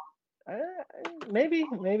then maybe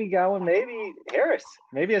Gowan, maybe Harris,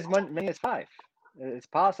 maybe as many as 5. It's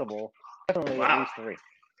possible. Definitely at least 3.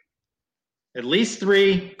 At least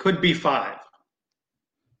 3, could be 5.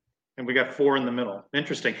 And we got 4 in the middle.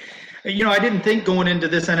 Interesting. I didn't think going into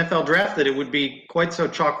this NFL draft that it would be quite so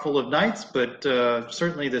chock full of Knights, but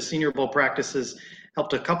certainly the Senior Bowl practices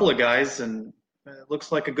helped a couple of guys, and it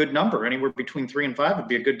looks like a good number. Anywhere between 3 and 5 would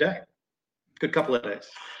be a good day. Good couple of days.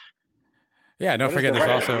 Yeah, don't forget there's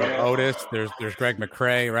also Otis. There's Greg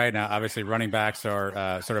McCray, right? Now, obviously, running backs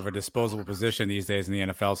are sort of a disposable position these days in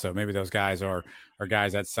the NFL. So maybe those guys are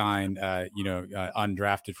guys that sign,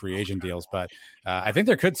 undrafted free agent deals. But I think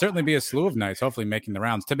there could certainly be a slew of Knights, hopefully making the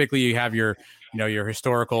rounds. Typically, you have your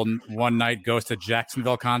historical one night goes to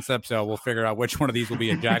Jacksonville concept. So we'll figure out which one of these will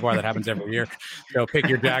be a Jaguar. That happens every year. So pick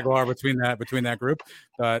your Jaguar between that group.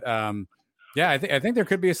 But yeah, I think there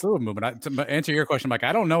could be a slew of movement. To answer your question, Mike,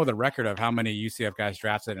 I don't know the record of how many UCF guys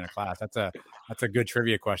drafted in a class. That's a good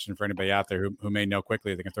trivia question for anybody out there who may know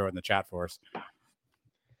quickly. They can throw it in the chat for us.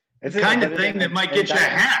 It's the kind of thing that might get you a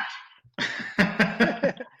hat.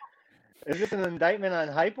 Is this an indictment on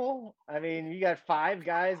Heupel? I mean, you got 5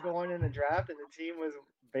 guys going in the draft, and the team was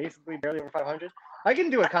basically barely over 500. I can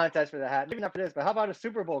do a contest for the hat. Maybe not for this, but how about a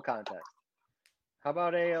Super Bowl contest? How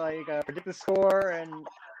about a predict the score, and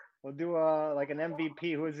we'll do an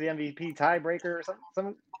MVP. Who is the MVP tiebreaker or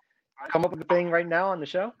something? Come up with a thing right now on the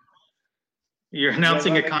show. You're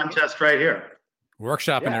announcing a contest right here.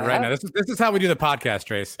 Workshopping it right now. This is how we do the podcast,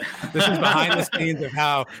 Trace. This is behind the scenes of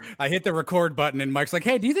how I hit the record button and Mike's like,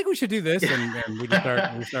 "Hey, do you think we should do this?" And we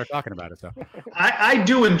start talking about it. So I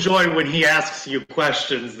do enjoy when he asks you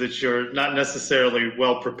questions that you're not necessarily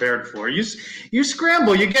well prepared for. You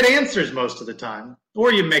scramble, you get answers most of the time,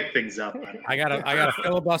 or you make things up. I got a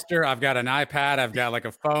filibuster. I've got an iPad. I've got like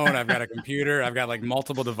a phone. I've got a computer. I've got like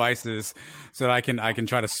multiple devices so that I can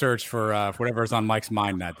try to search for whatever's on Mike's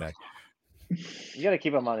mind that day. You got to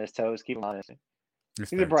keep him on his toes. Keep him honest.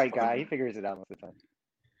 He's a bright guy. He figures it out most of the time.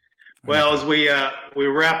 Well, as we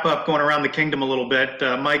wrap up going around the kingdom a little bit,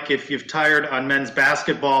 Mike, if you've tired on men's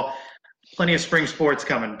basketball, plenty of spring sports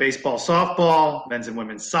coming. Baseball, softball, men's and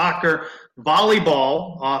women's soccer,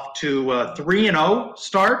 volleyball off to 3-0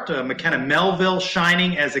 start. McKenna Melville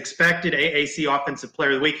shining as expected, AAC Offensive Player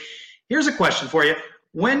of the Week. Here's a question for you.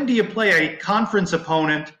 When do you play a conference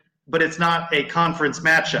opponent, but it's not a conference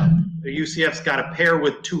matchup? The UCF's got a pair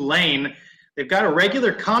with Tulane. They've got a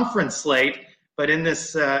regular conference slate, but in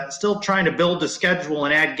this still trying to build a schedule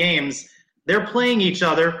and add games, they're playing each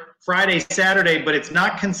other Friday, Saturday, but it's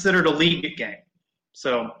not considered a league game.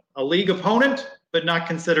 So a league opponent, but not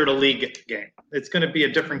considered a league game. It's going to be a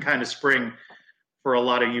different kind of spring for a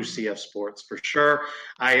lot of UCF sports for sure.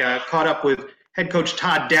 I caught up with head coach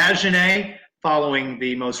Todd Dagenais following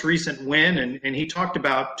the most recent win, and he talked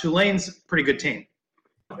about Tulane's pretty good team.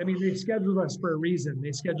 I mean, they scheduled us for a reason.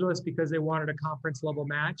 They scheduled us because they wanted a conference level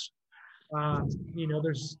match.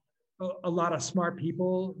 There's a lot of smart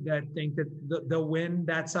people that think that they'll win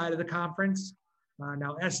that side of the conference.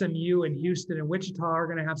 Now, SMU and Houston and Wichita are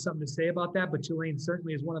going to have something to say about that, but Tulane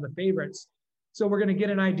certainly is one of the favorites So we're going to get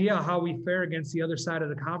an idea how we fare against the other side of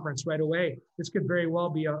the conference right away. This could very well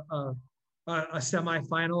be a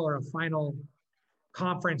semifinal or a final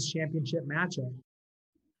conference championship matchup.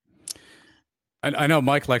 I know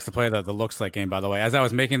Mike likes to play the looks like game, by the way. As I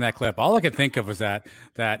was making that clip, all I could think of was that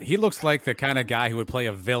he looks like the kind of guy who would play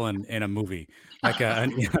a villain in a movie, like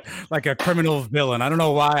a criminal villain. I don't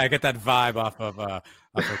know why I get that vibe off of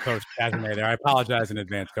Coach Casimir there. I apologize in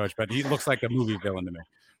advance, Coach, but he looks like a movie villain to me.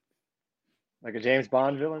 Like a James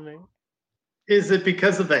Bond villain, maybe? Is it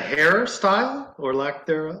because of the hairstyle or lack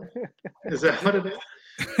thereof? Is that what it is?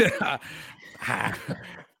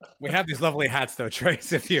 We have these lovely hats, though,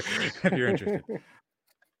 Trace. If you're interested,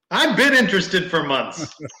 I've been interested for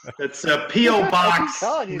months. It's a PO Box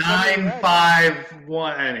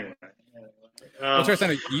 951. Anyway. Well, Trace,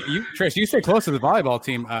 Trace, you stay close to the volleyball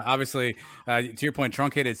team. Obviously, to your point,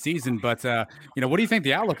 truncated season. But what do you think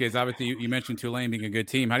the outlook is? Obviously, you mentioned Tulane being a good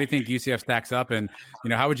team. How do you think UCF stacks up? And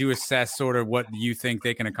how would you assess sort of what you think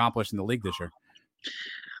they can accomplish in the league this year?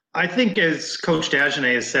 I think, as Coach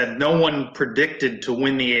Dagenet has said, no one predicted to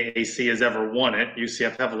win the AAC has ever won it.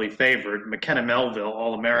 UCF heavily favored. McKenna Melville,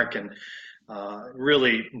 All-American,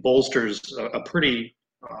 really bolsters a pretty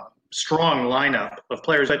strong lineup of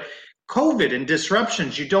players. COVID and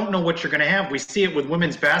disruptions, you don't know what you're going to have. We see it with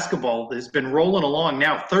women's basketball that has been rolling along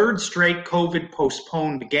now. Third straight COVID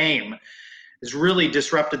postponed game has really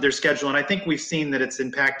disrupted their schedule, and I think we've seen that it's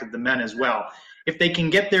impacted the men as well. If they can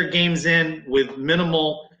get their games in with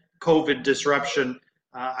minimal COVID disruption,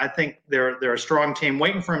 I think they're a strong team.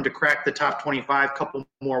 Waiting for them to crack the top 25, couple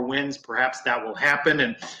more wins, perhaps that will happen.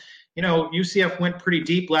 And UCF went pretty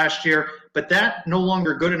deep last year, but that no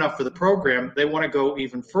longer good enough for the program. They want to go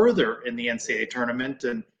even further in the NCAA tournament.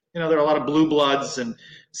 And, there are a lot of blue bloods and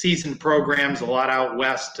seasoned programs, a lot out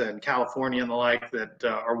west and California and the like that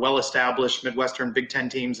are well-established Midwestern Big Ten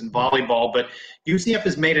teams in volleyball. But UCF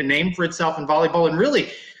has made a name for itself in volleyball. And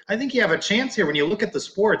really, I think you have a chance here when you look at the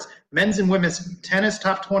sports. Men's and women's tennis,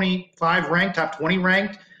 top 25 ranked, top 20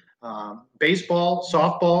 ranked. Baseball,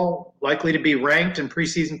 softball, likely to be ranked in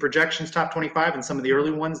preseason projections, top 25, and some of the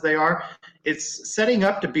early ones they are. It's setting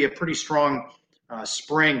up to be a pretty strong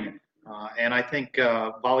spring, and I think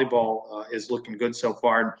volleyball is looking good so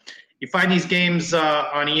far. You find these games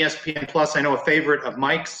on ESPN Plus. I know a favorite of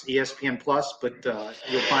Mike's, ESPN Plus, but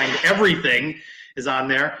you'll find everything is on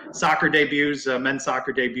there. Soccer debuts, men's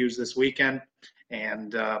soccer debuts this weekend.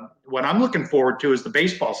 And what I'm looking forward to is the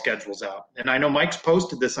baseball schedule's out. And I know Mike's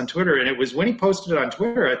posted this on Twitter, and it was when he posted it on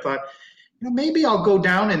Twitter, I thought, maybe I'll go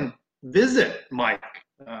down and visit Mike,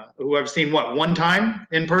 who I've seen, one time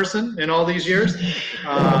in person in all these years.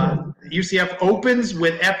 UCF opens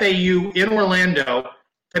with FAU in Orlando,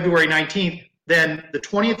 February 19th. Then the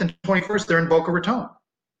 20th and 21st, they're in Boca Raton.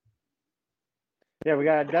 Yeah, we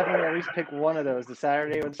got to definitely at least pick one of those, the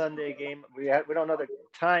Saturday or Sunday game. We don't know the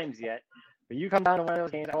times yet. But you come down to one of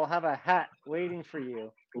those games, I will have a hat waiting for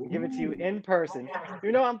you. Give it to you in person.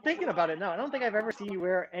 I'm thinking about it now. I don't think I've ever seen you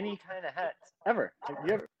wear any kind of hats, ever. Have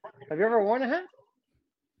you ever worn a hat?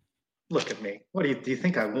 Look at me. What do you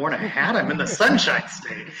think I've worn a hat? I'm in the Sunshine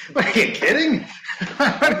State. Are you kidding?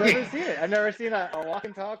 I've never seen it. I've never seen a walk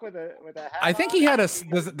and talk with a hat. I think he had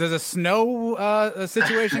does a snow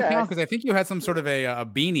situation count? Because I think you had some sort of a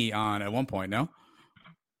beanie on at one point, no?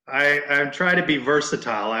 I try to be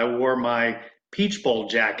versatile. I wore my Peach Bowl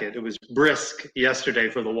jacket. It was brisk yesterday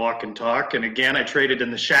for the walk and talk. And again, I traded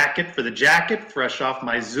in the shacket for the jacket, fresh off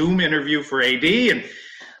my Zoom interview for AD. And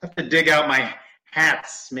I have to dig out my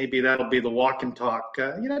hats. Maybe that'll be the walk and talk.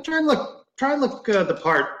 Try and look the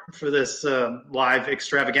part for this live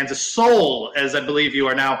extravaganza. Soul, as I believe you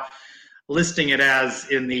are now listing it as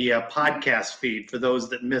in the podcast feed for those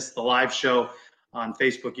that missed the live show on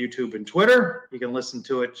Facebook, YouTube, and Twitter. You can listen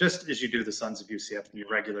to it just as you do the Sons of UCF and your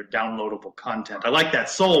regular downloadable content. I like that.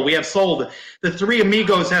 Soul. We have soul. The three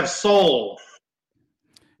amigos have soul.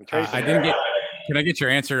 Can I get your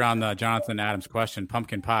answer on the Jonathan Adams question?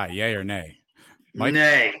 Pumpkin pie, yay or nay? Mike?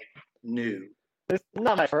 Nay. No. It's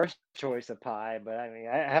not my first choice of pie, but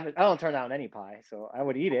I don't turn down any pie, so I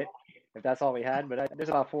would eat it if that's all we had. But there's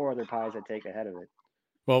about 4 other pies I'd take ahead of it.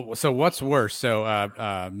 Well, so what's worse? So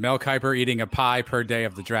Mel Kiper eating a pie per day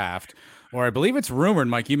of the draft, or I believe it's rumored,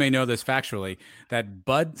 Mike, you may know this factually, that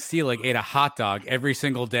Bud Selig ate a hot dog every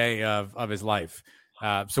single day of his life.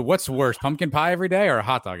 So what's worse, pumpkin pie every day or a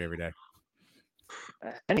hot dog every day?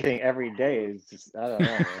 Anything every day is just, I don't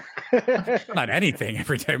know. Not anything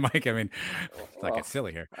every day, Mike. I mean, it's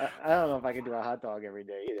silly here. I don't know if I could do a hot dog every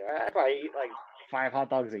day either. I'd probably eat like 5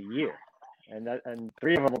 hot dogs a year. And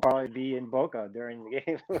 3 of them will probably be in Boca during the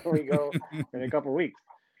game when we go in a couple of weeks.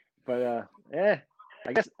 But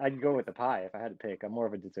I guess I'd go with the pie if I had to pick. I'm more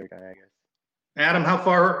of a dessert guy, I guess. Adam, how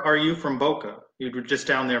far are you from Boca? You were just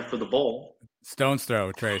down there for the bowl. Stone's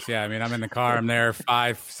throw, Trace. Yeah, I mean, I'm in the car. I'm there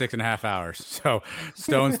 6.5 hours. So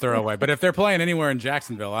stone's throw away. But if they're playing anywhere in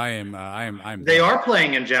Jacksonville, I'm. They are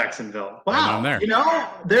playing in Jacksonville. Wow. I'm there. You know,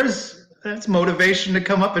 that's motivation to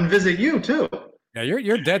come up and visit you too. Yeah,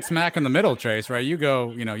 you're dead smack in the middle, Trace. Right? You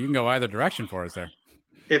can go either direction for us there.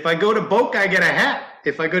 If I go to Boca, I get a hat.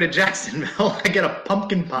 If I go to Jacksonville, I get a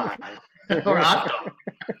pumpkin pie or a hot dog.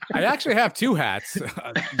 I actually have two hats.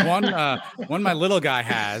 One my little guy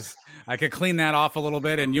has. I could clean that off a little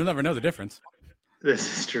bit, and you'll never know the difference.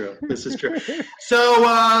 This is true. So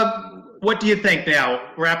what do you think now?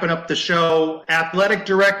 Wrapping up the show, athletic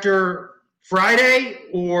director Friday,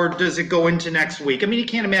 or does it go into next week? I mean, you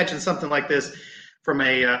can't imagine something like this from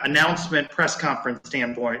a announcement press conference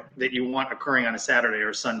standpoint that you want occurring on a Saturday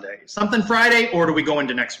or Sunday. Something Friday, or do we go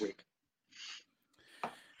into next week?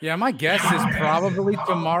 Yeah, my guess is probably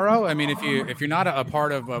tomorrow. I mean, if you're not a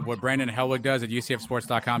part of what Brandon Hellwig does at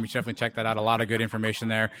UCFsports.com, you should definitely check that out. A lot of good information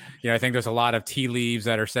there. I think there's a lot of tea leaves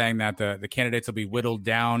that are saying that the candidates will be whittled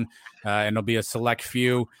down and there'll be a select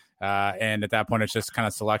few. And at that point, it's just kind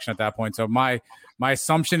of selection at that point. So my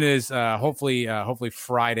assumption is hopefully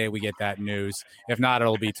Friday we get that news. If not,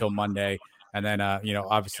 it'll be till Monday. And then,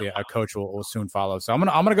 obviously a coach will soon follow. So I'm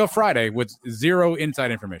gonna go Friday with zero inside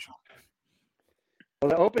information. Well,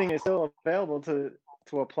 the opening is still available to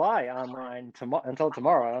apply online until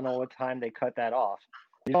tomorrow. I don't know what time they cut that off.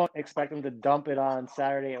 You don't expect them to dump it on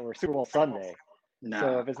Saturday or Super Bowl Sunday. No.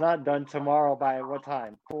 So if it's not done tomorrow, by what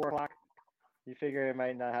time? 4 o'clock? You figure it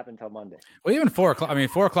might not happen until Monday. Well, even 4 o'clock. I mean,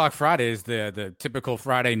 4 o'clock Friday is the typical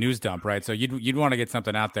Friday news dump, right? So you'd want to get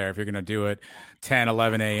something out there if you're going to do it 10,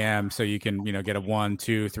 11 a.m. so you can get a 1,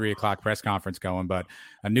 2, 3 o'clock press conference going. But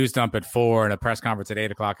a news dump at 4 and a press conference at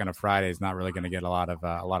 8 o'clock on a Friday is not really going to get a lot of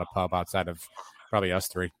pub outside of probably us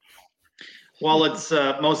three. Well, it's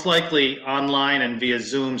most likely online and via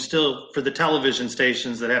Zoom still for the television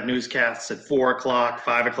stations that have newscasts at 4 o'clock,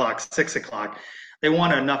 5 o'clock, 6 o'clock. They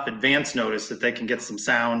want enough advance notice that they can get some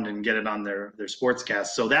sound and get it on their sportscast.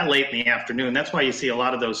 So that late in the afternoon, that's why you see a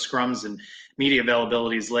lot of those scrums and media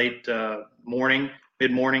availabilities late morning,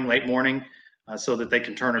 mid-morning, late morning, so that they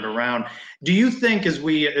can turn it around. Do you think, as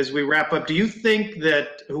we wrap up, do you think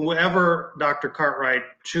that whoever Dr. Cartwright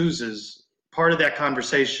chooses, part of that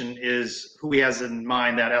conversation is who he has in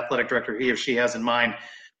mind, that athletic director he or she has in mind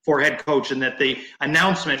for head coach, and that the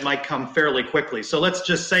announcement might come fairly quickly? So let's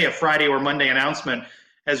just say a Friday or Monday announcement.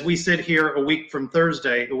 As we sit here a week from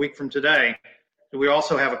today, we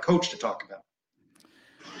also have a coach to talk about.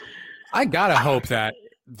 I gotta hope that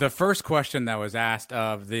the first question that was asked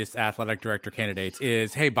of this athletic director candidates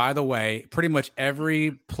is, hey, by the way, pretty much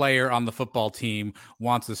every player on the football team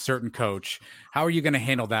wants a certain coach. How are you going to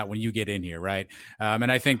handle that when you get in here, right? And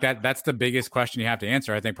I think that's the biggest question you have to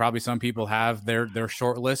answer. I think probably some people have their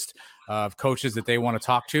short list of coaches that they want to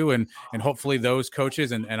talk to, and hopefully those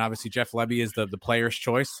coaches, and obviously Jeff Lebby is the player's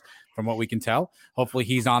choice from what we can tell. Hopefully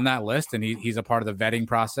he's on that list and he's a part of the vetting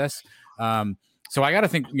process. So I got to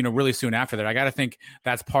think, really soon after that, I got to think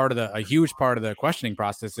that's a huge part of the questioning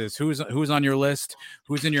process is who's on your list,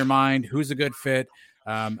 who's in your mind, who's a good fit.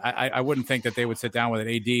 I wouldn't think that they would sit down with an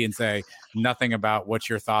AD and say nothing about what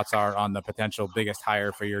your thoughts are on the potential biggest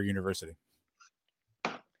hire for your university.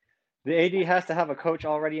 The AD has to have a coach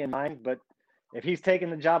already in mind, but if he's taking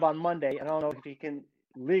the job on Monday, I don't know if he can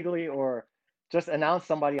legally or just announce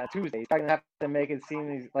somebody on Tuesday. He's probably going to have to make it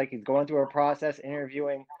seem like he's going through a process,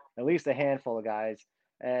 interviewing at least a handful of guys.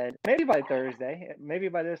 And maybe by Thursday, maybe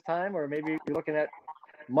by this time, or maybe you're looking at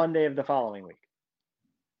Monday of the following week.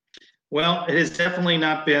 Well, it has definitely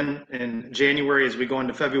not been in January as we go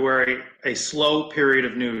into February, a slow period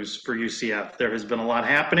of news for UCF. There has been a lot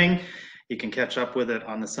happening. You can catch up with it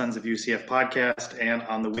on the Sons of UCF podcast and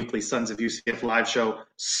on the weekly Sons of UCF live show,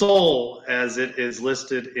 Soul, as it is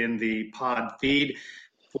listed in the pod feed.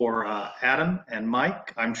 For Adam and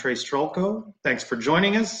Mike, I'm Trace Trolko. Thanks for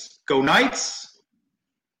joining us. Go Knights.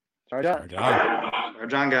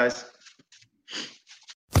 John, guys.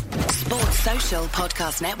 Sports Social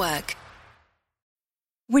Podcast Network.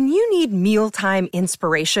 When you need mealtime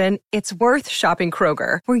inspiration, it's worth shopping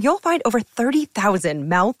Kroger, where you'll find over 30,000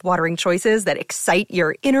 mouth-watering choices that excite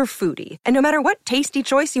your inner foodie. And no matter what tasty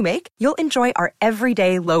choice you make, you'll enjoy our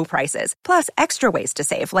everyday low prices, plus extra ways to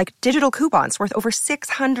save, like digital coupons worth over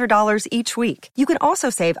 $600 each week. You can also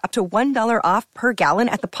save up to $1 off per gallon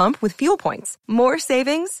at the pump with fuel points. More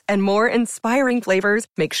savings and more inspiring flavors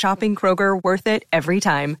make shopping Kroger worth it every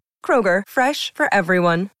time. Kroger, fresh for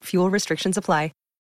everyone. Fuel restrictions apply.